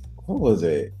 what was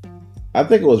it? I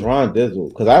think it was Ron Dizzle,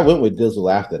 because I went with Dizzle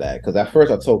after that. Because at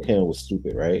first I told Ken it was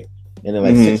stupid, right? And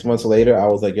then 6 months later, I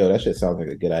was like, yo, that shit sounds like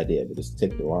a good idea, but just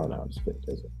take the Ron out and just put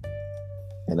Dizzle.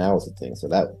 And that was the thing. So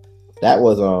that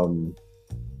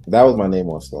was my name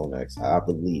on Skonex. I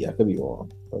believe. I could be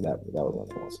wrong, but that was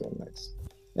my name on Skonex.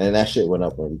 And that shit went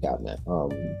up when we got that.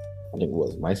 I think it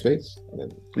was MySpace. And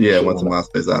then Yeah, went to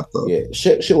MySpace after. Yeah,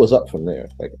 shit was up from there.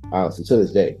 Like honestly, to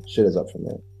this day, shit is up from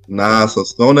there. Nah, so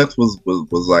StoneX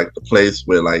was like the place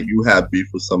where like you had beef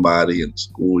with somebody in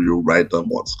school, you write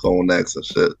them on StoneX and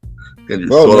shit. And you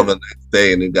saw them the next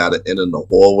day and you got it in the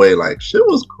hallway. Like shit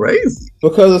was crazy.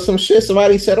 Because of some shit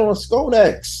somebody said on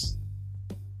StoneX.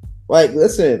 Like,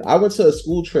 listen, I went to a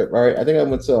school trip, right? I think I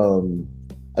went to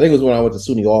I think it was when I went to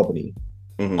SUNY Albany.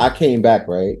 Mm-hmm. I came back,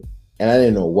 right? And I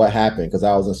didn't know what happened because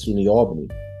I was in SUNY Albany.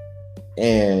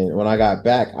 And when I got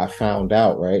back, I found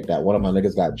out, right, that one of my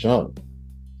niggas got jumped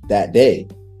that day,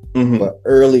 but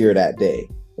earlier that day.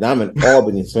 And I'm in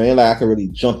Albany, so it ain't like I could really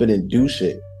jump in and do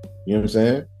shit. You know what I'm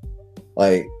saying?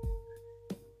 Like,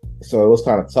 so it was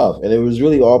kind of tough. And it was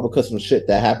really all because of some shit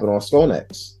that happened on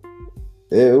StoneX.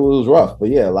 It was rough. But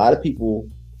yeah, a lot of people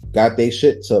got their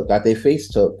shit took, got their face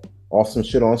took off some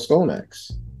shit on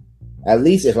StoneX. At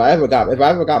least if I ever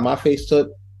got my face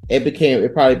took,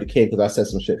 it probably became because I said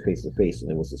some shit face to face and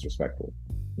it was disrespectful.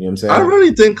 You know what I'm saying? I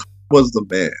really think was the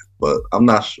man, but I'm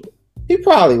not sure. He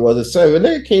probably was a servant.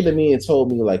 They came to me and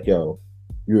told me like, "Yo,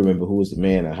 you remember who was the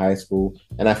man in high school?"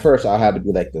 And at first, I had to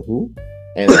be like, "The who?"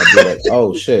 And I'd be like,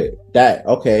 "Oh shit, that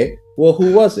okay? Well,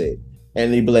 who was it?"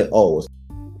 And he'd be like, "Oh,"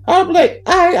 I'd be like,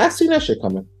 "I seen that shit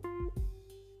coming."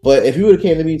 But if you would have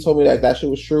came to me and told me that shit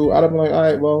was true, I'd have been like, "All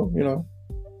right, well, you know,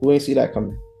 we ain't see that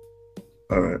coming."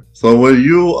 All right. So were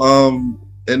you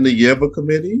in the yearbook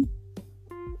committee?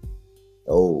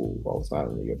 Oh, I was not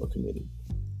in the yearbook committee.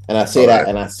 And I say that,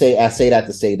 and I say that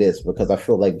to say this because I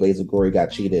feel like Blaze of Glory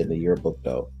got cheated in the yearbook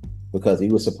though, because he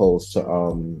was supposed to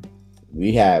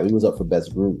we was up for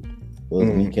best group. It was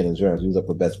me, Ken, and Germs. We was up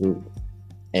for best group,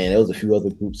 and there was a few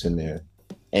other groups in there.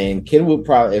 And Ken would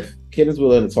probably, if Ken is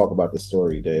willing to talk about the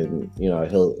story, then you know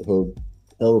he'll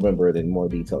remember it in more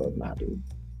detail than I do.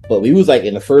 But we was like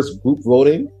in the first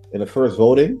voting,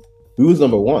 we was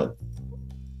number one.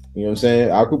 You know what I'm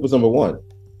saying? Our group was number one.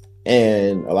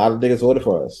 And a lot of niggas voted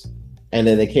for us. And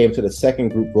then they came to the second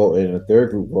group voting and the third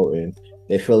group voting.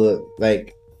 They feel it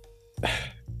like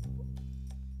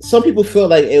some people feel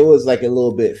like it was like a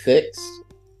little bit fixed.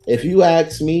 If you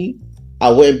ask me,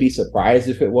 I wouldn't be surprised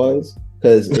if it was.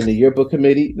 Because in the yearbook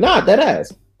committee, that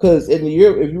ass. Because if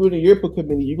you're in the yearbook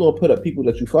committee, you're gonna put up people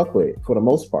that you fuck with for the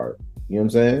most part. You know what I'm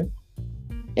saying?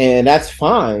 And that's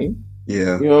fine.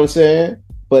 Yeah. You know what I'm saying?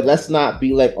 But let's not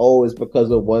be like, oh, it's because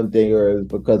of one thing or it's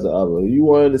because of other. You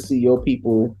wanted to see your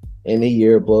people in the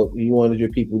yearbook. You wanted your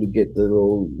people to get the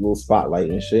little spotlight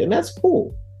and shit. And that's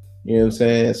cool. You know what I'm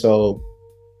saying? So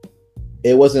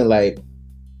it wasn't like,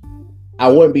 I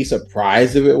wouldn't be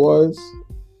surprised if it was,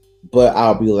 but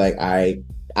I'll be like,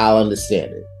 I'll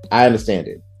understand it. I understand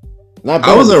it.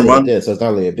 I wasn't running, so it's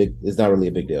not really a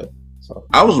big deal. So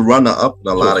I was running up in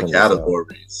a lot of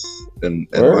categories in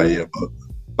my yearbook,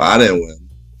 but I didn't win.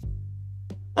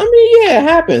 I mean, yeah, it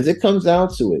happens. It comes down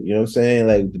to it. You know what I'm saying?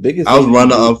 Like the biggest. I was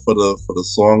running up for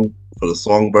the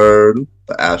songbird,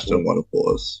 the Ashton one, of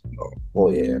course. You know.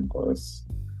 Well, yeah, of course.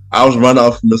 I was running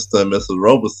up for Mr. and Mrs.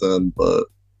 Roberson, but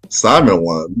Simon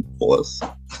won, of course.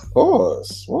 Of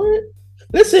course. What?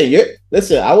 Listen.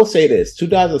 I will say this: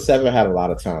 2007 had a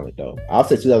lot of talent, though. I'll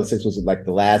say 2006 was like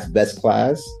the last best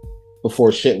class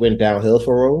before shit went downhill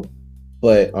for Robe.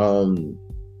 But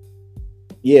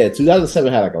yeah,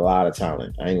 2007 had like a lot of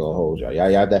talent. I ain't gonna hold y'all. Y'all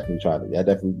definitely tried it. Y'all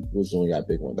definitely was doing y'all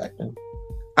big one back then.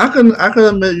 I can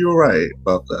admit you're right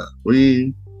about that.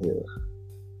 We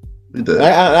did.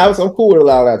 I'm cool with a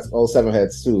lot of that 07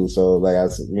 heads too. So like I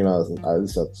used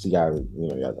to see y'all,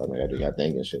 y'all do y'all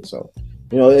thing and shit. So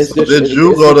it's. So did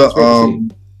you go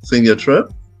to senior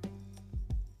trip?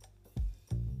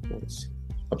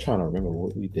 I'm trying to remember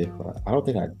what we did. I don't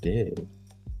think I did.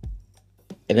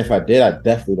 And if I did, I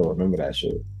definitely don't remember that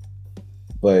shit.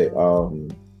 But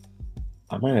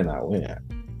I might have not went.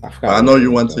 I know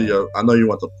you went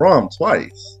to prom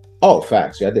twice. Oh,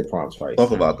 facts. Yeah, I did prom twice.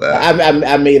 Talk about that.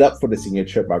 I made up for the senior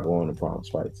trip by going to prom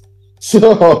twice.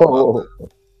 So,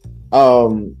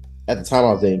 at the time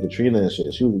I was dating Katrina and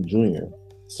shit. She was a junior.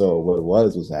 So what it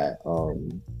was that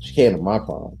she came to my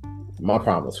prom. My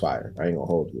prom was fire. I ain't gonna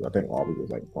hold you. I think Aubrey was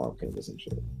like prom king or some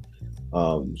shit.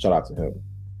 Shout out to him.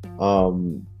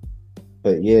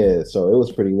 But yeah, so it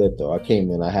was pretty lit though. I came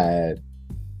in, I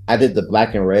did the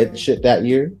black and red shit that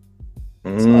year.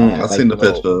 I seen the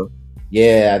picture.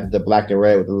 Yeah, I did the black and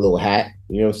red with the little hat.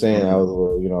 You know what I'm saying? I was a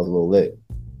little lit.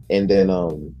 And then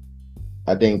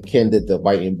I think Ken did the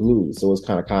white and blue, so it was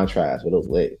kind of contrast, but it was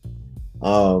lit.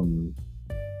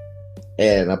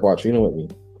 And I brought Trina with me.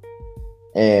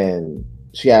 And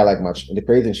she had like the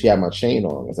crazy thing, she had my chain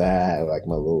on because I had like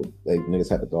my little, like niggas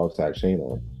had the dog tag chain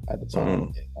on at the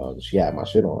time. She had my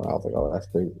shit on. I was like, oh, that's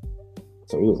crazy.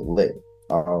 So it was lit.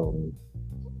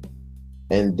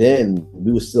 And then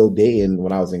we were still dating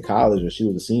when I was in college, and she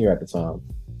was a senior at the time.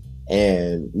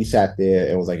 And we sat there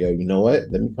and was like, yo, you know what?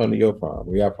 Let me come to your prom.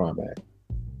 Where y'all prom at?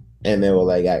 And they were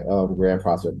like at Grand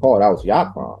Prospect Park. That was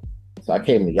y'all prom. So I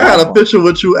came to y'all I had a prom. picture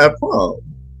with you at prom.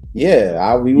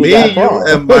 Yeah, we was Me, at prom.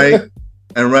 you, and Mike,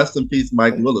 and rest in peace,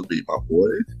 Mike Willoughby, my boy.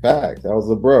 Fact, that was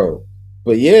a bro.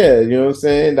 But yeah, you know what I'm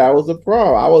saying? That was a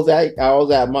prom. I was at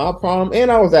my prom and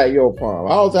I was at your prom.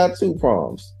 I was at 2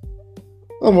 proms.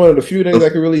 I'm one of the few niggas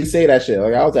that can really say that shit.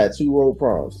 Like I was at 2 Robe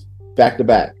proms, back to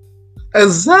back.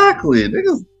 Exactly,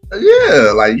 niggas.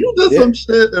 Yeah, like you did some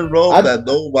shit in Robe that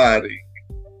nobody.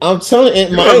 I'm telling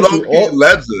you,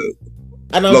 legend.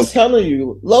 And I'm telling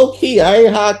you, low key, I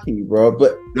ain't hockey, bro.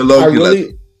 But I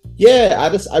really,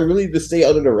 I really just stay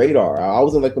under the radar. I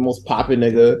wasn't like the most popping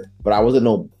nigga, but I wasn't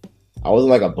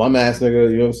like a bum ass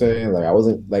nigga. You know what I'm saying? Like I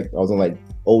wasn't like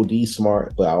OD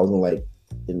smart, but I wasn't like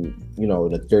in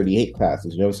the 38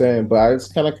 classes. You know what I'm saying? But I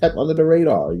just kind of kept under the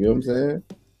radar. You know what I'm saying?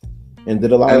 And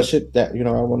did a lot of shit that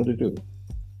I wanted to do.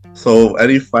 So,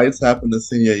 any fights happened in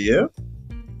senior year?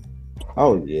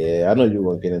 Oh yeah, I know you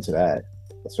were gonna get into that.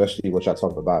 Especially what y'all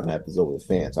talked about in that episode with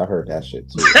fans. I heard that shit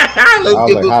too. I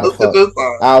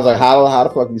was like, how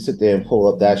the fuck you sit there and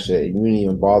pull up that shit? You didn't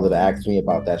even bother to ask me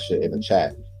about that shit in the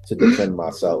chat to defend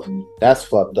myself. That's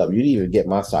fucked up. You didn't even get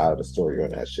my side of the story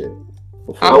on that shit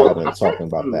before I went talking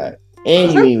about that.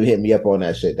 And you didn't even hit me up on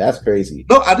that shit. That's crazy.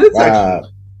 No, I did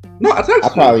text you. No, I texted you. I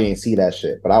probably didn't see that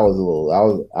shit, but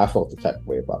I felt the type of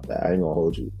way about that. I ain't gonna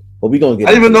hold you. But we gonna get.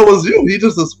 I didn't even know it was you. He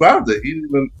just described it. He didn't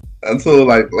even until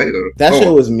like later. That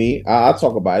shit was me. I'll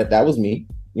talk about it. That was me.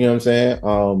 You know what I'm saying?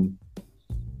 All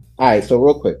right. So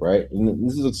real quick, right?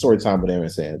 This is a story time with Aaron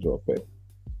Sands, real quick.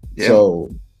 Yeah. So,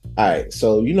 all right.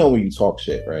 So when you talk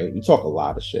shit, right? You talk a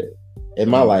lot of shit. In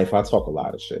my life, I talk a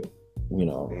lot of shit.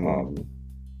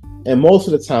 And most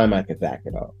of the time, I can back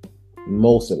it up.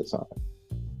 Most of the time,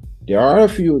 there are a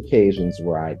few occasions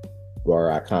where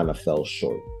I kind of fell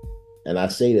short. And I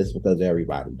say this because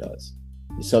everybody does.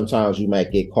 Sometimes you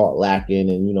might get caught lacking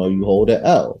and, you hold an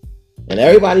L. And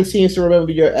everybody seems to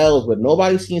remember your L's, but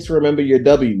nobody seems to remember your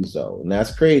W's, though. And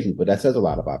that's crazy, but that says a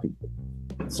lot about people.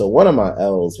 So one of my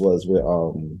L's was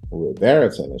with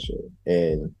Barrington and shit.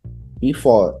 And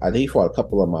I think he fought a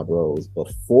couple of my bros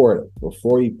before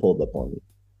he pulled up on me.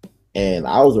 And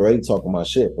I was already talking my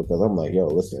shit because I'm like, yo,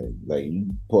 listen, like you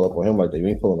pull up on him like that, you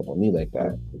ain't pulling up on me like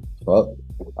that. Fuck,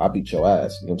 I'll beat your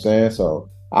ass. You know what I'm saying? So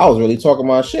I was really talking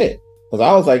my shit. Because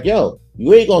I was like, yo,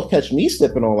 you ain't gonna catch me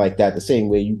slipping on like that the same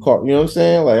way you caught, you know what I'm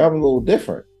saying? Like I'm a little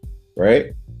different,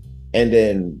 right? And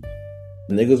then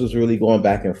niggas was really going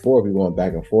back and forth. We going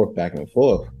back and forth.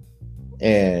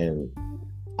 And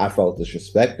I felt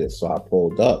disrespected, so I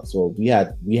pulled up. So we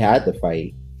had to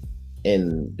fight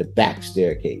in the back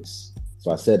staircase.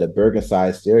 So I said the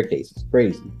Bergen-side staircase is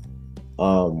crazy.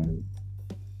 The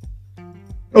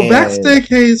back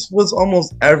staircase was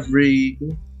almost every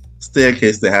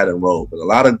staircase they had in Robe, but a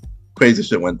lot of crazy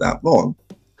shit went down. Go on.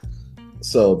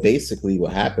 So basically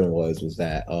what happened was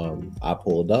that I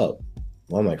pulled up.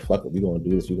 I'm like, fuck it, we're gonna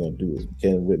do this.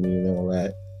 Ken with me and all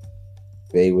that.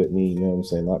 Bay with me, you know what I'm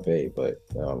saying? Not Bay, but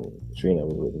Trina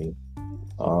was with me.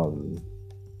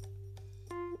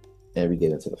 And we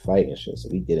get into the fight and shit. So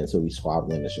we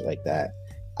squabbling and shit like that.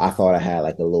 I thought I had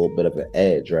like a little bit of an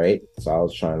edge, right? So I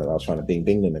was trying to bing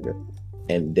the nigga.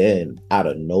 And then out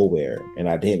of nowhere, and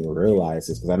I didn't realize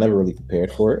this because I never really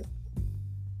prepared for it.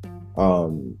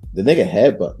 The nigga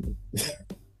headbutt me.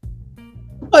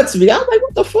 What's me? I was like,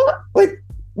 what the fuck? Like,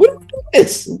 what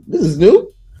is this? This is new.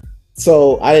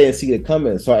 So I didn't see it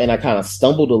coming. And I kind of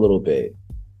stumbled a little bit.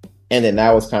 And then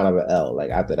that was kind of an L.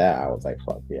 Like after that, I was like,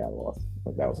 fuck yeah, I lost.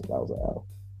 Like that was an L.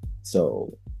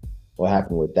 So what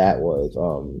happened with that was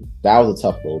that was a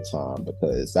tough little time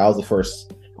because that was the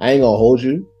first. I ain't gonna hold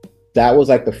you. That was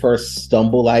like the first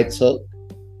stumble I took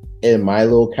in my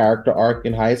little character arc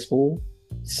in high school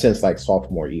since like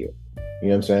sophomore year. You know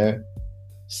what I'm saying?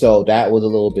 So that was a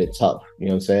little bit tough. You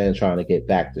know what I'm saying? Trying to get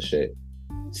back to shit.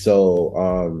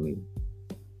 So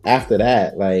after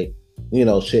that, like,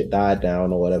 shit died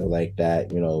down or whatever like that.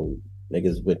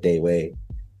 Niggas went their way.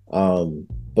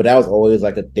 But that was always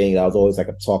like a thing. That was always like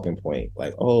a talking point.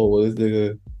 Like, oh, well, this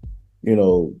nigga,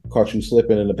 caught you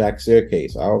slipping in the back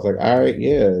staircase. I was like, all right,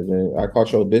 yeah. And I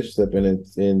caught your bitch slipping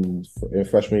in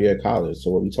freshman year of college.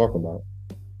 So what we talking about?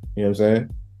 You know what I'm saying?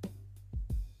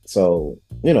 So,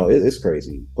 it's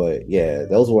crazy. But yeah,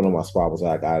 those were one of my squabbles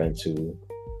I got into.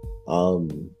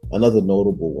 Another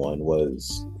notable one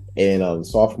was in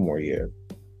sophomore year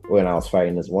when I was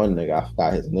fighting this one nigga. I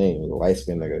forgot his name. It was a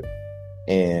light-skinned nigga.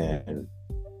 And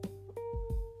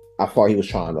I thought he was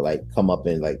trying to like come up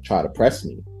and like try to press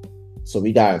me. So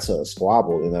we got into a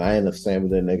squabble, and then I ended up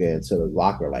slamming the nigga into the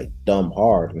locker like dumb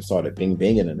hard and started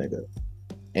banging the nigga.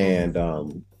 And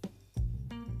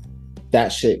that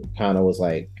shit kind of was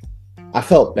like, I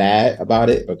felt bad about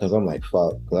it because I'm like,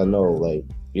 fuck, because I know like,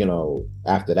 you know,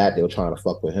 after that they were trying to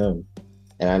fuck with him,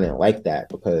 and I didn't like that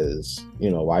because, you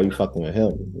know, why are you fucking with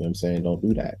him? You know what I'm saying? Don't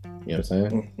do that. You know what I'm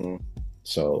saying? Mm-hmm.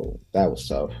 So that was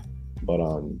tough. But I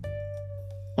don't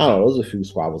know, those are a few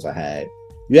squabbles I had.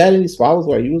 You had any squabbles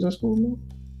while you was in school, man?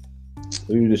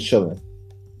 Or you just chilling?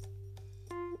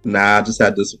 Nah, I just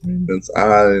had disagreements.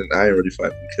 I ain't really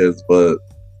fighting kids, but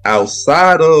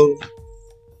outside of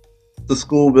the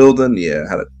school building, yeah,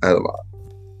 I had a lot.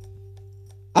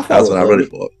 That's when I really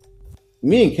fought.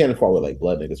 Me and Ken fought with like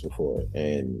blood niggas before,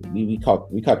 and we caught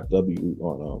the W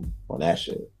on that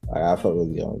shit. Like, I felt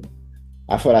really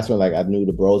I felt that's when like I knew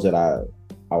the bros that I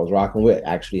was rocking with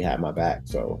actually had my back.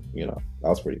 So, you know, that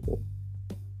was pretty cool.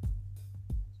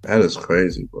 That is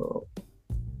crazy, bro.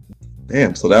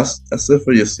 Damn, so that's it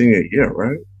for your senior year,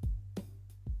 right?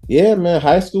 Yeah, man.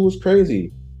 High school was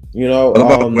crazy. You know, what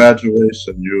about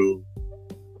graduation?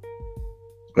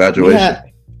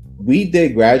 We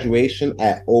did graduation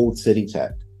at Old City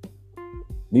Tech.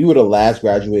 We were the last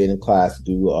graduating class to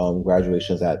do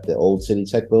graduations at the Old City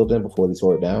Tech building before they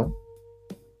tore it down.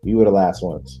 We were the last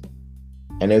ones.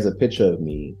 And there's a picture of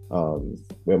me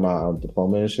with my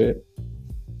diploma and shit,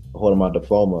 holding my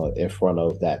diploma in front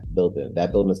of that building.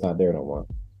 That building's not there no more.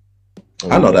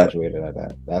 I know that. Graduated at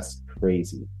that. That's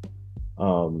crazy.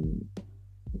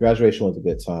 Graduation was a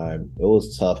good time. It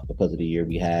was tough because of the year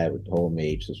we had with the whole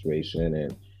MAGE situation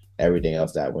and everything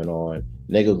else that went on.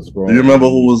 Niggas was growing. Do you remember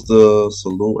who was the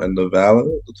salute and the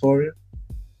valedictorian?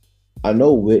 I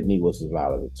know Whitney was the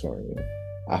valedictorian.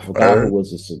 I forgot who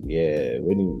was the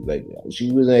Whitney. Like,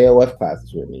 she was in AOF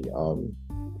classes with me.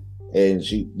 And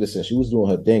she was doing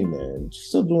her thing, man. She's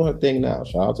still doing her thing now.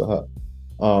 Shout out to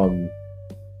her.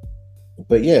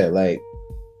 But yeah, like,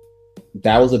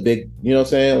 that was a big, you know what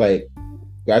I'm saying? Like,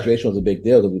 graduation was a big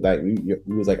deal because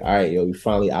we was like, all right, yo, we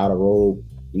finally out of Robe.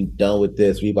 We done with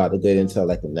this. We about to get into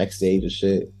like the next stage of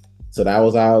shit. So that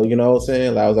was our, you know what I'm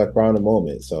saying? That was our crowning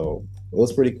moment. So it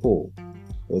was pretty cool.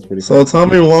 So tell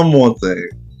me one more thing.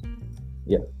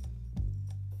 Yeah.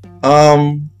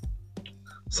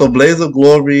 So Blaze of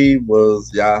Glory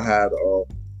y'all had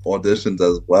auditions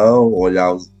as well, or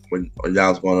y'all was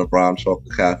going to Brown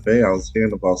Chocolate Cafe? I was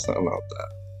hearing about something about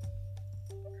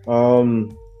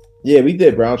that. Yeah, we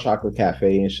did Brown Chocolate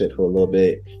Cafe and shit for a little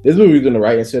bit. This is what we were doing the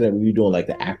writing shit, and we were doing like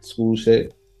the after school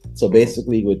shit. So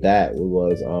basically with that, it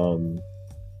was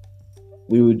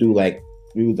we would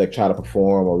try to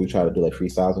perform, or we try to do like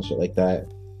freestyles and shit like that.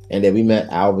 And then we met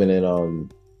Alvin in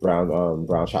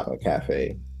Brown Chocolate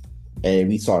Cafe, and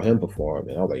we saw him perform,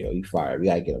 and I was like, yo, you fired. We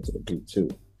gotta get him to the group too.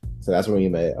 So that's when we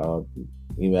met up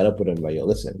with him, like, yo,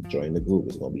 listen, join the group,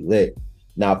 it's gonna be lit.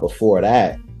 Now before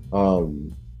that,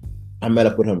 I met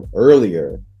up with him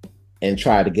earlier and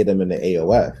tried to get him in the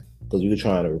AOF because we were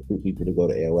trying to recruit people to go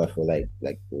to AOF for like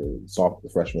the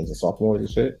freshmen and sophomores and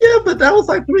shit. Yeah, but that was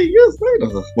like 3 years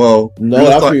later. Well, no,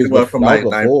 that was from like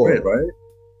ninth grade, right?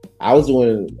 I was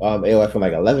doing AOF in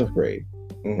like 11th grade,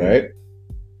 right?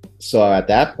 So at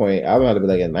that point, I would have to be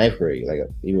like in 9th grade, like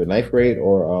either 9th grade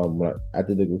or when I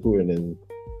did the recruiting in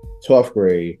 12th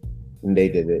grade, and they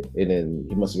did it, and then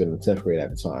he must have been in 10th grade at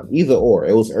the time. Either or,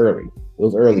 it was early. It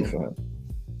was early for him.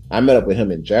 I met up with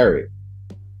him and Jared,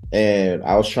 and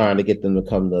I was trying to get them to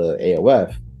come to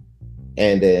AOF,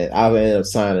 and then I ended up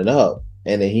signing up,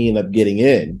 and then he ended up getting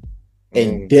in,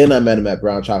 and then I met him at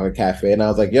Brown Chocolate Cafe, and I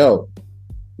was like, yo,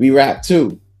 we rap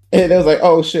too. And it was like,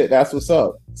 oh shit, that's what's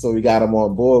up. So we got him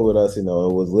on board with us, you know,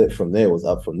 it was lit from there, it was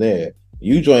up from there.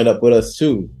 You joined up with us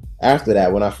too after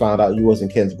that when I found out you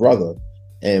wasn't Ken's brother,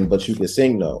 but you could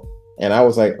sing though. And I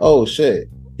was like, oh shit,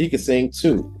 he could sing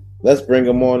too. Let's bring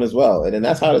him on as well. And then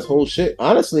that's how this whole shit,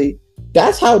 honestly,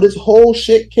 that's how this whole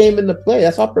shit came into play.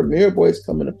 That's how Premier Boys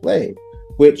come into play.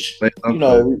 Which, you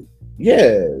know,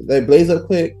 yeah, they Blaze Up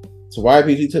Click to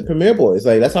YPG to Premier Boys.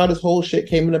 Like, that's how this whole shit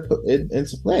came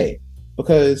into play.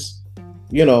 Because,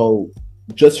 you know,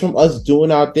 just from us doing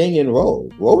our thing in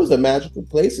Robe. Robe is a magical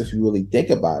place if you really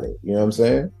think about it. You know what I'm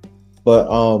saying? But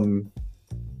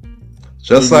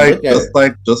just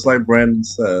like Brandon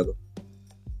said,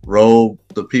 Robe,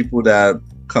 the people that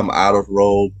come out of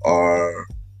Robe are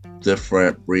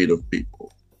different breed of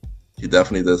people. He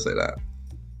definitely did say that.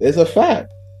 It's a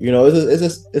fact. You know,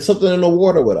 it's something in the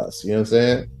water with us. You know what I'm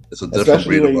saying? It's a different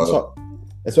breed of us.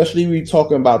 Especially when you're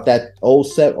talking about that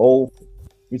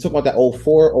you talking about that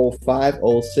 04, 05,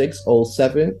 06,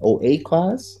 07, 08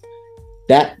 class.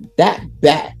 that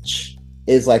batch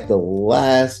is like the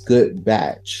last good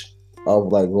batch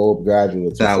of like Robe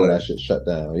graduates before that shit shut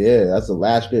down. Yeah, that's the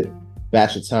last good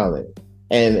batch of talent.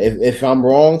 And if I'm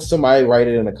wrong, somebody write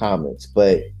it in the comments.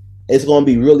 But it's going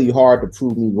to be really hard to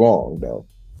prove me wrong, though.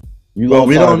 Well,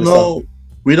 we don't know.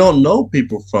 We don't know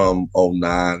people from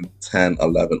 09, 10,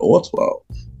 11, or 12.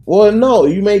 Well, no,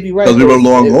 you may be right. Because we were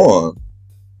long gone.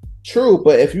 True,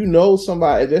 but if you know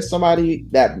somebody, if there's somebody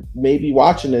that may be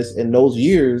watching this in those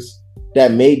years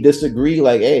that may disagree,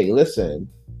 like, hey, listen,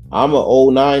 I'm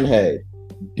an 09 head.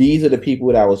 These are the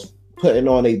people that was putting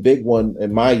on a big one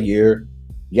in my year.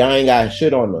 Y'all ain't got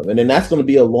shit on them. And then that's going to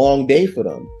be a long day for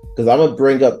them. Because I'm going to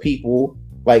bring up people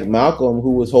like Malcolm,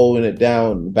 who was holding it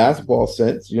down in basketball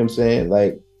sense. You know what I'm saying?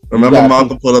 Like, remember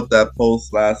Malcolm put up that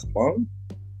post last month?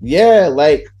 Yeah,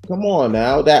 like, come on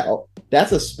now.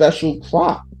 That's a special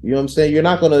crop. You know what I'm saying? You're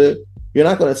not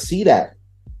gonna see that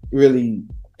really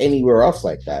anywhere else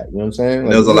like that. You know what I'm saying?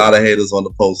 Like, there's a lot of haters on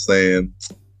the post saying,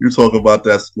 you talk about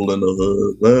that school in the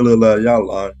hood. Blah, blah, blah, y'all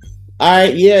lying. All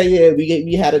right, yeah.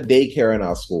 We had a daycare in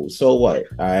our school. So what?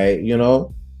 All right,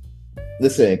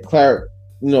 listen, Clara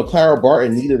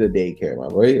Barton needed a daycare, my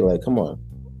boy. Like, come on.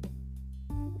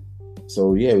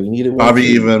 So yeah, we needed one. Probably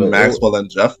even Maxwell and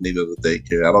Jeff needed a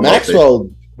daycare. I don't know.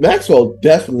 Maxwell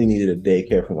definitely needed a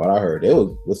daycare from what I heard. They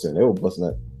were busting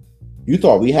up. You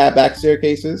thought we had back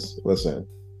staircases? Listen,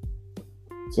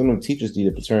 some of them teachers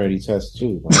needed paternity tests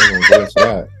too. I ain't gonna get into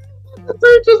that.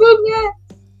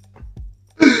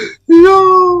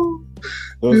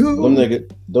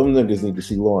 Them niggas need to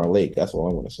see Lauren Lake. That's all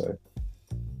I'm gonna say.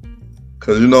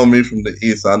 Cause you know me from the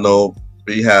East, I know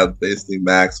we had basically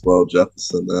Maxwell,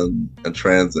 Jefferson, and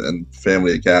Transit and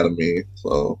Family Academy.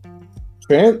 So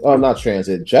not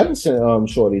Transit, Jefferson,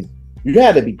 shorties. You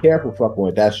had to be careful fucking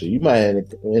with that shit. You might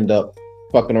end up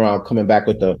fucking around, coming back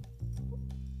with the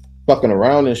fucking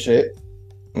around and shit.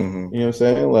 Mm-hmm. You know what I'm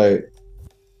saying? Like,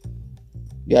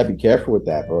 you gotta be careful with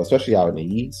that, bro. Especially out in the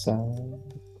East side.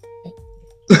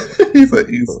 He's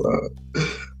an East side.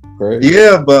 Crazy.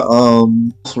 Yeah, but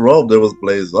Robe, there was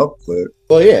Blaze Up quick.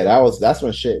 Well, yeah, that's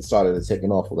when shit started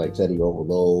taking off with like Teddy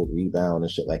Overload, Rebound,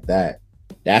 and shit like that.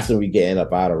 That's when we getting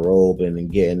up out of Robe and then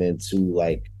getting into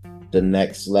like the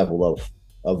next level of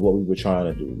what we were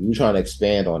trying to do. We were trying to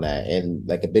expand on that, and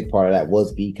like a big part of that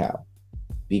was B-Cow.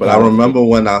 But I remember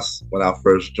when I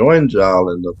first joined y'all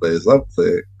in the Blaze Up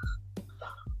thing,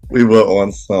 we were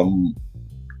on some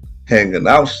hanging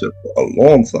out shit for a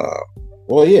long time.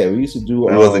 Well, yeah, we used to do.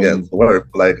 We wasn't getting to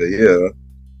work for like a year.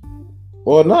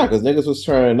 Well, nah, because niggas was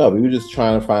turning up. We were just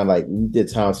trying to find, like, we did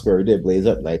Times Square, we did Blaze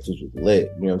Up nights, which was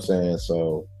lit. You know what I'm saying?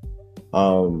 So,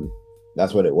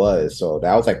 that's what it was. So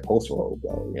that was like post Robe, though.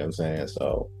 You know what I'm saying?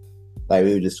 So, like,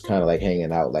 we were just kind of like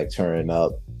hanging out, like turning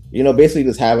up. Basically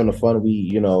just having the fun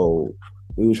we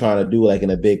were trying to do, like, in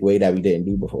a big way that we didn't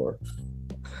do before.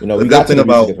 We got to the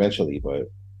music eventually, but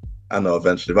I know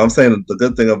eventually. But I'm saying the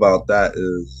good thing about that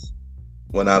is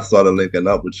when I started linking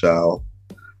up with y'all,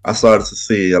 I started to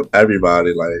see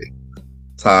everybody like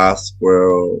Ty,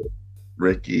 Squirrel,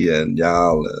 Ricky, and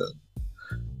y'all, and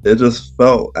it just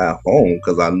felt at home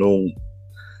because I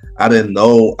didn't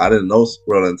know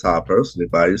Squirrel and Ty personally,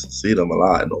 but I used to see them a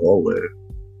lot in the hallway.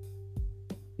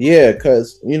 Yeah,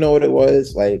 because you know what it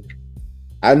was like.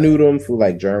 I knew them through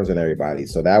like Germs and everybody,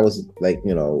 so that was like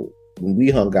when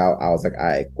we hung out, I was like, all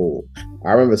right, cool.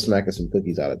 I remember smacking some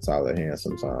cookies out of Tyler's hands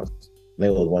sometimes. I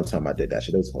think it was one time I did that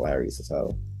shit. It was hilarious as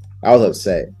hell. I was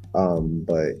upset,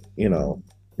 but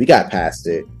we got past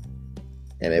it,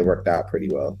 and it worked out pretty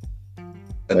well.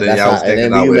 And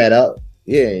then you met up,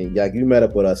 yeah, like you met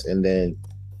up with us, and then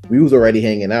we was already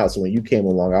hanging out. So when you came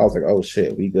along, I was like, oh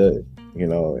shit, we good,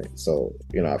 So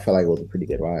I felt like it was a pretty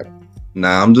good vibe.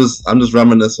 Nah, I'm just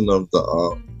reminiscing of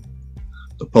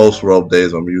the post Robe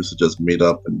days when we used to just meet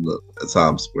up in the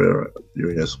Times Square,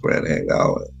 Union Square, and hang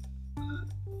out.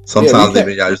 Sometimes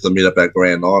even y'all used to meet up at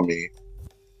Grand Army.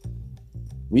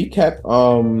 We kept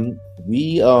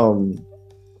we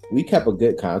kept a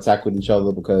good contact with each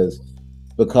other because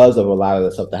of a lot of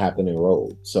the stuff that happened in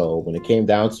Robe. So when it came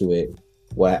down to it,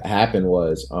 what happened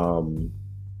was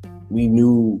we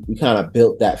kind of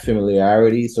built that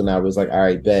familiarity. So now it was like, all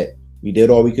right, bet we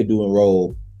did all we could do in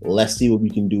Robe. Let's see what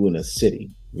we can do in a city.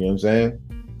 You know what I'm saying?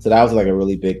 So that was like a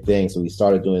really big thing. So we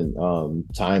started doing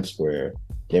Times Square.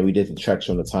 Then we did the treks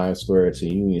from the Times Square to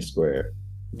Union Square.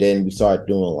 Then we started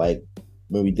doing like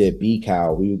when we did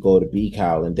B-Cow, we would go to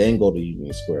B-Cow and then go to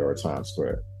Union Square or Times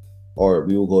Square. Or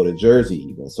we would go to Jersey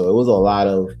even. So it was a lot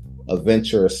of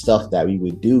adventurous stuff that we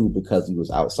would do because we was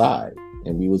outside.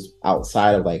 And we was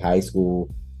outside of like high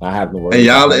school. I have no worry. And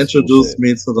y'all introduced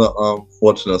me to the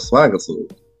Fortunate Swagger too.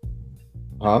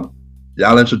 Huh?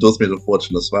 Y'all introduced me to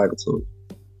Fortune Swagger too.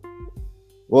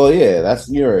 Well, yeah,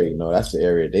 you already know that's the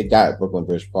area. They got Brooklyn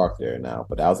Bridge Park there now,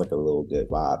 but that was like a little good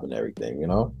vibe and everything, you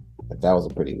know? Like that was a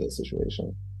pretty good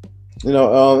situation. You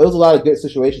know, there was a lot of good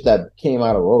situations that came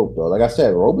out of Robe, though. Like I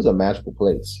said, Robe is a magical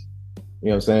place. You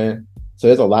know what I'm saying? So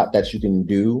there's a lot that you can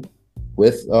do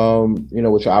with, you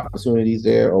know, with your opportunities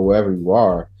there or wherever you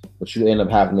are, but you end up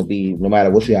having to be, no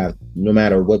matter what you,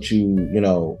 you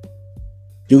know,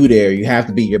 do there, you have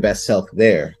to be your best self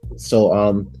there. So,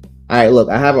 all right, look,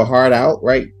 I have a hard out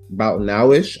right about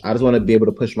now-ish. I just want to be able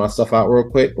to push my stuff out real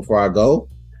quick before I go.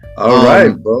 All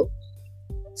right, bro.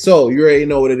 So you already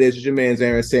know what it is. It's your man's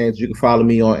Aaron Sands. You can follow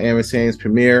me on Aaron Sands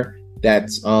Premiere.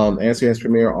 That's Aaron Sands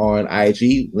Premiere on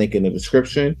IG. Link in the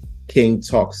description. King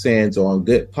Talk Sands on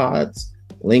Good Pods.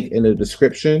 Link in the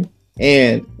description.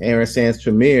 And Aaron Sands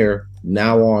Premiere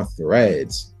now on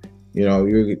Threads. You know,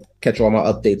 you catch all my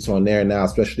updates on there now,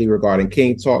 especially regarding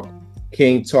King Talk.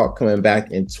 King Talk coming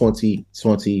back in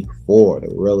 2024. The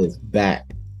Real is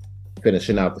back,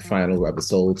 finishing out the final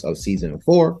episodes of season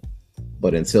 4.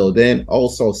 But until then,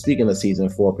 also speaking of season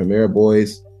 4, Premiere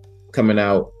Boys coming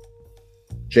out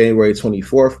January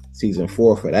 24th, season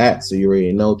 4 for that. So you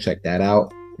already know, check that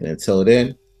out. And until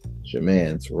then, it's your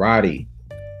man's Roddy.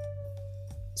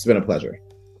 It's been a pleasure.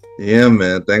 Yeah,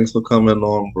 man. Thanks for coming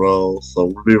on, bro. So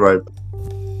we'll be right back.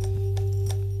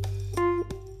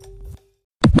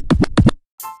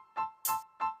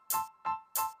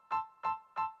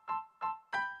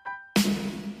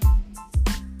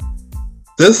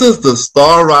 This is the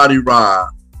Star Roddy Rod,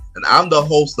 and I'm the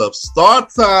host of Star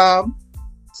Time.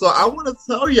 So I want to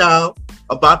tell y'all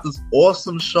about this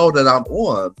awesome show that I'm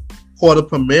on called the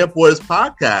Premiere Boys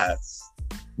Podcast,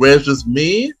 where it's just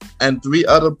me and 3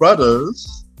 other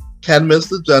brothers, Ken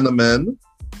Mr. Gentleman,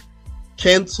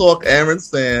 Ken Talk Aaron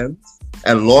Sands,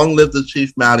 and Long Live the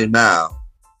Chief Mally Mal,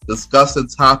 discussing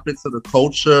topics of the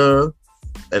culture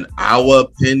and our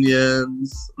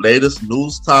opinions, latest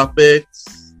news topics,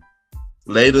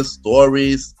 latest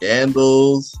stories,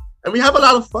 scandals, and we have a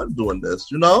lot of fun doing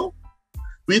this, you know?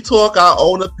 We talk our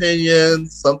own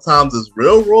opinions. Sometimes it's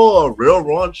real raw, real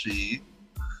raunchy,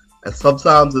 and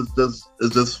sometimes it's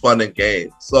just fun and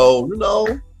games. So, you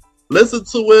know, listen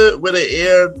to it with an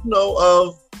ear, you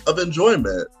know, of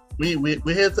enjoyment. We're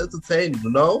here to entertain you,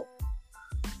 you know?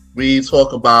 We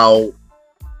talk about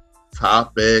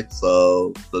topics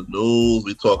of the news.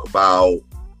 We talk about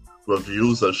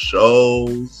reviews of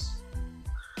shows.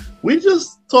 We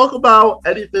just talk about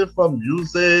anything from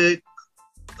music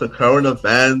to current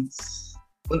events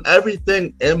and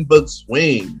everything in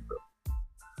between.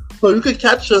 So you can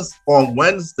catch us on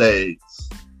Wednesdays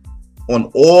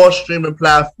on all streaming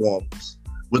platforms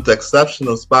with the exception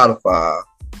of Spotify.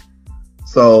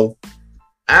 So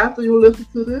after you listen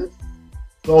to this,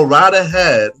 go right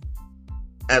ahead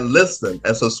and listen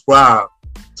and subscribe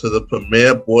to the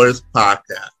Premiere Boys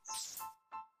Podcast.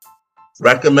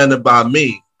 Recommended by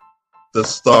me, the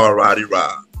Star Roddy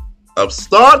Rod of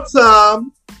Star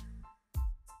Time.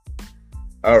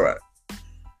 All right.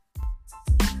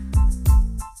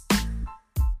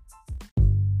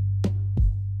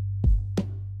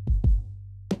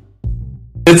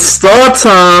 It's Star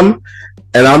Time,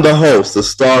 and I'm the host, the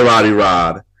Star Roddy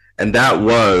Rod, and that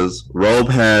was Robe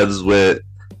Heads with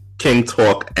King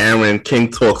Talk Aaron,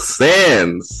 King Talk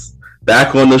Sands,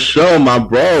 back on the show, my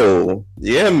bro.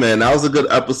 Yeah, man, that was a good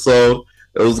episode.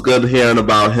 It was good hearing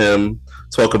about him,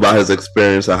 talk about his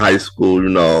experience in high school, you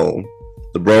know,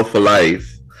 the bro for life.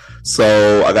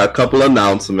 So I got a couple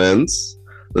announcements.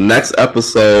 The next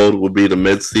episode will be the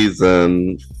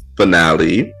mid-season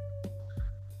finale.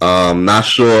 Not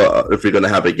sure if you're going to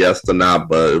have a guest or not,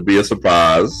 but it'll be a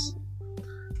surprise.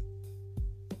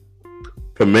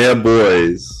 Premiere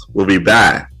Boys will be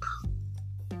back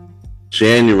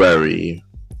January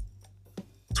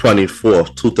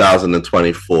 24th,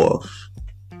 2024.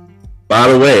 By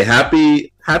the way,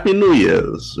 happy New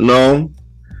Year's. You know,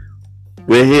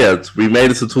 we're here. We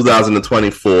made it to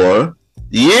 2024.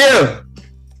 Yeah.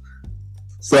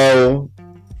 So,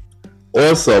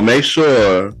 also make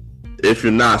sure, if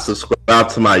you're not, subscribe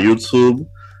to my YouTube,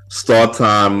 Start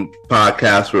Time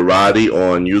Podcast with Roddy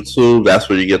on YouTube. That's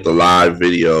where you get the live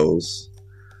videos.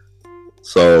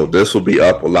 So this will be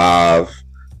up live.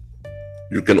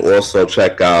 You can also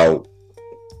check out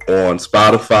on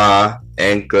Spotify,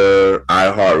 Anchor,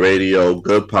 iHeartRadio,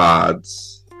 Good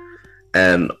Pods,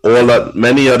 and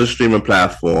many other streaming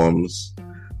platforms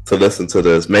to listen to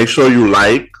this. Make sure you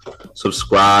like,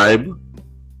 subscribe,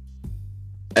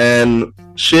 and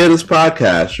share this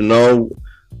podcast. You know,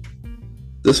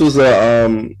 this was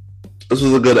a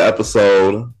good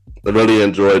episode. I really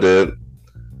enjoyed it.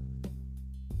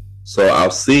 So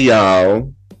I'll see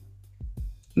y'all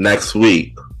next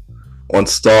week on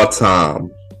Star Time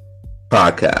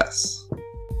Podcast.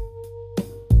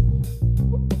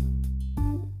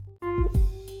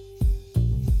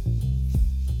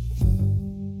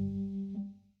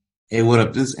 Hey, what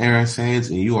up? This is Aaron Sands,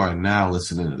 and you are now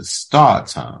listening to Star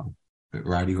Time with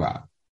Roddy Rock.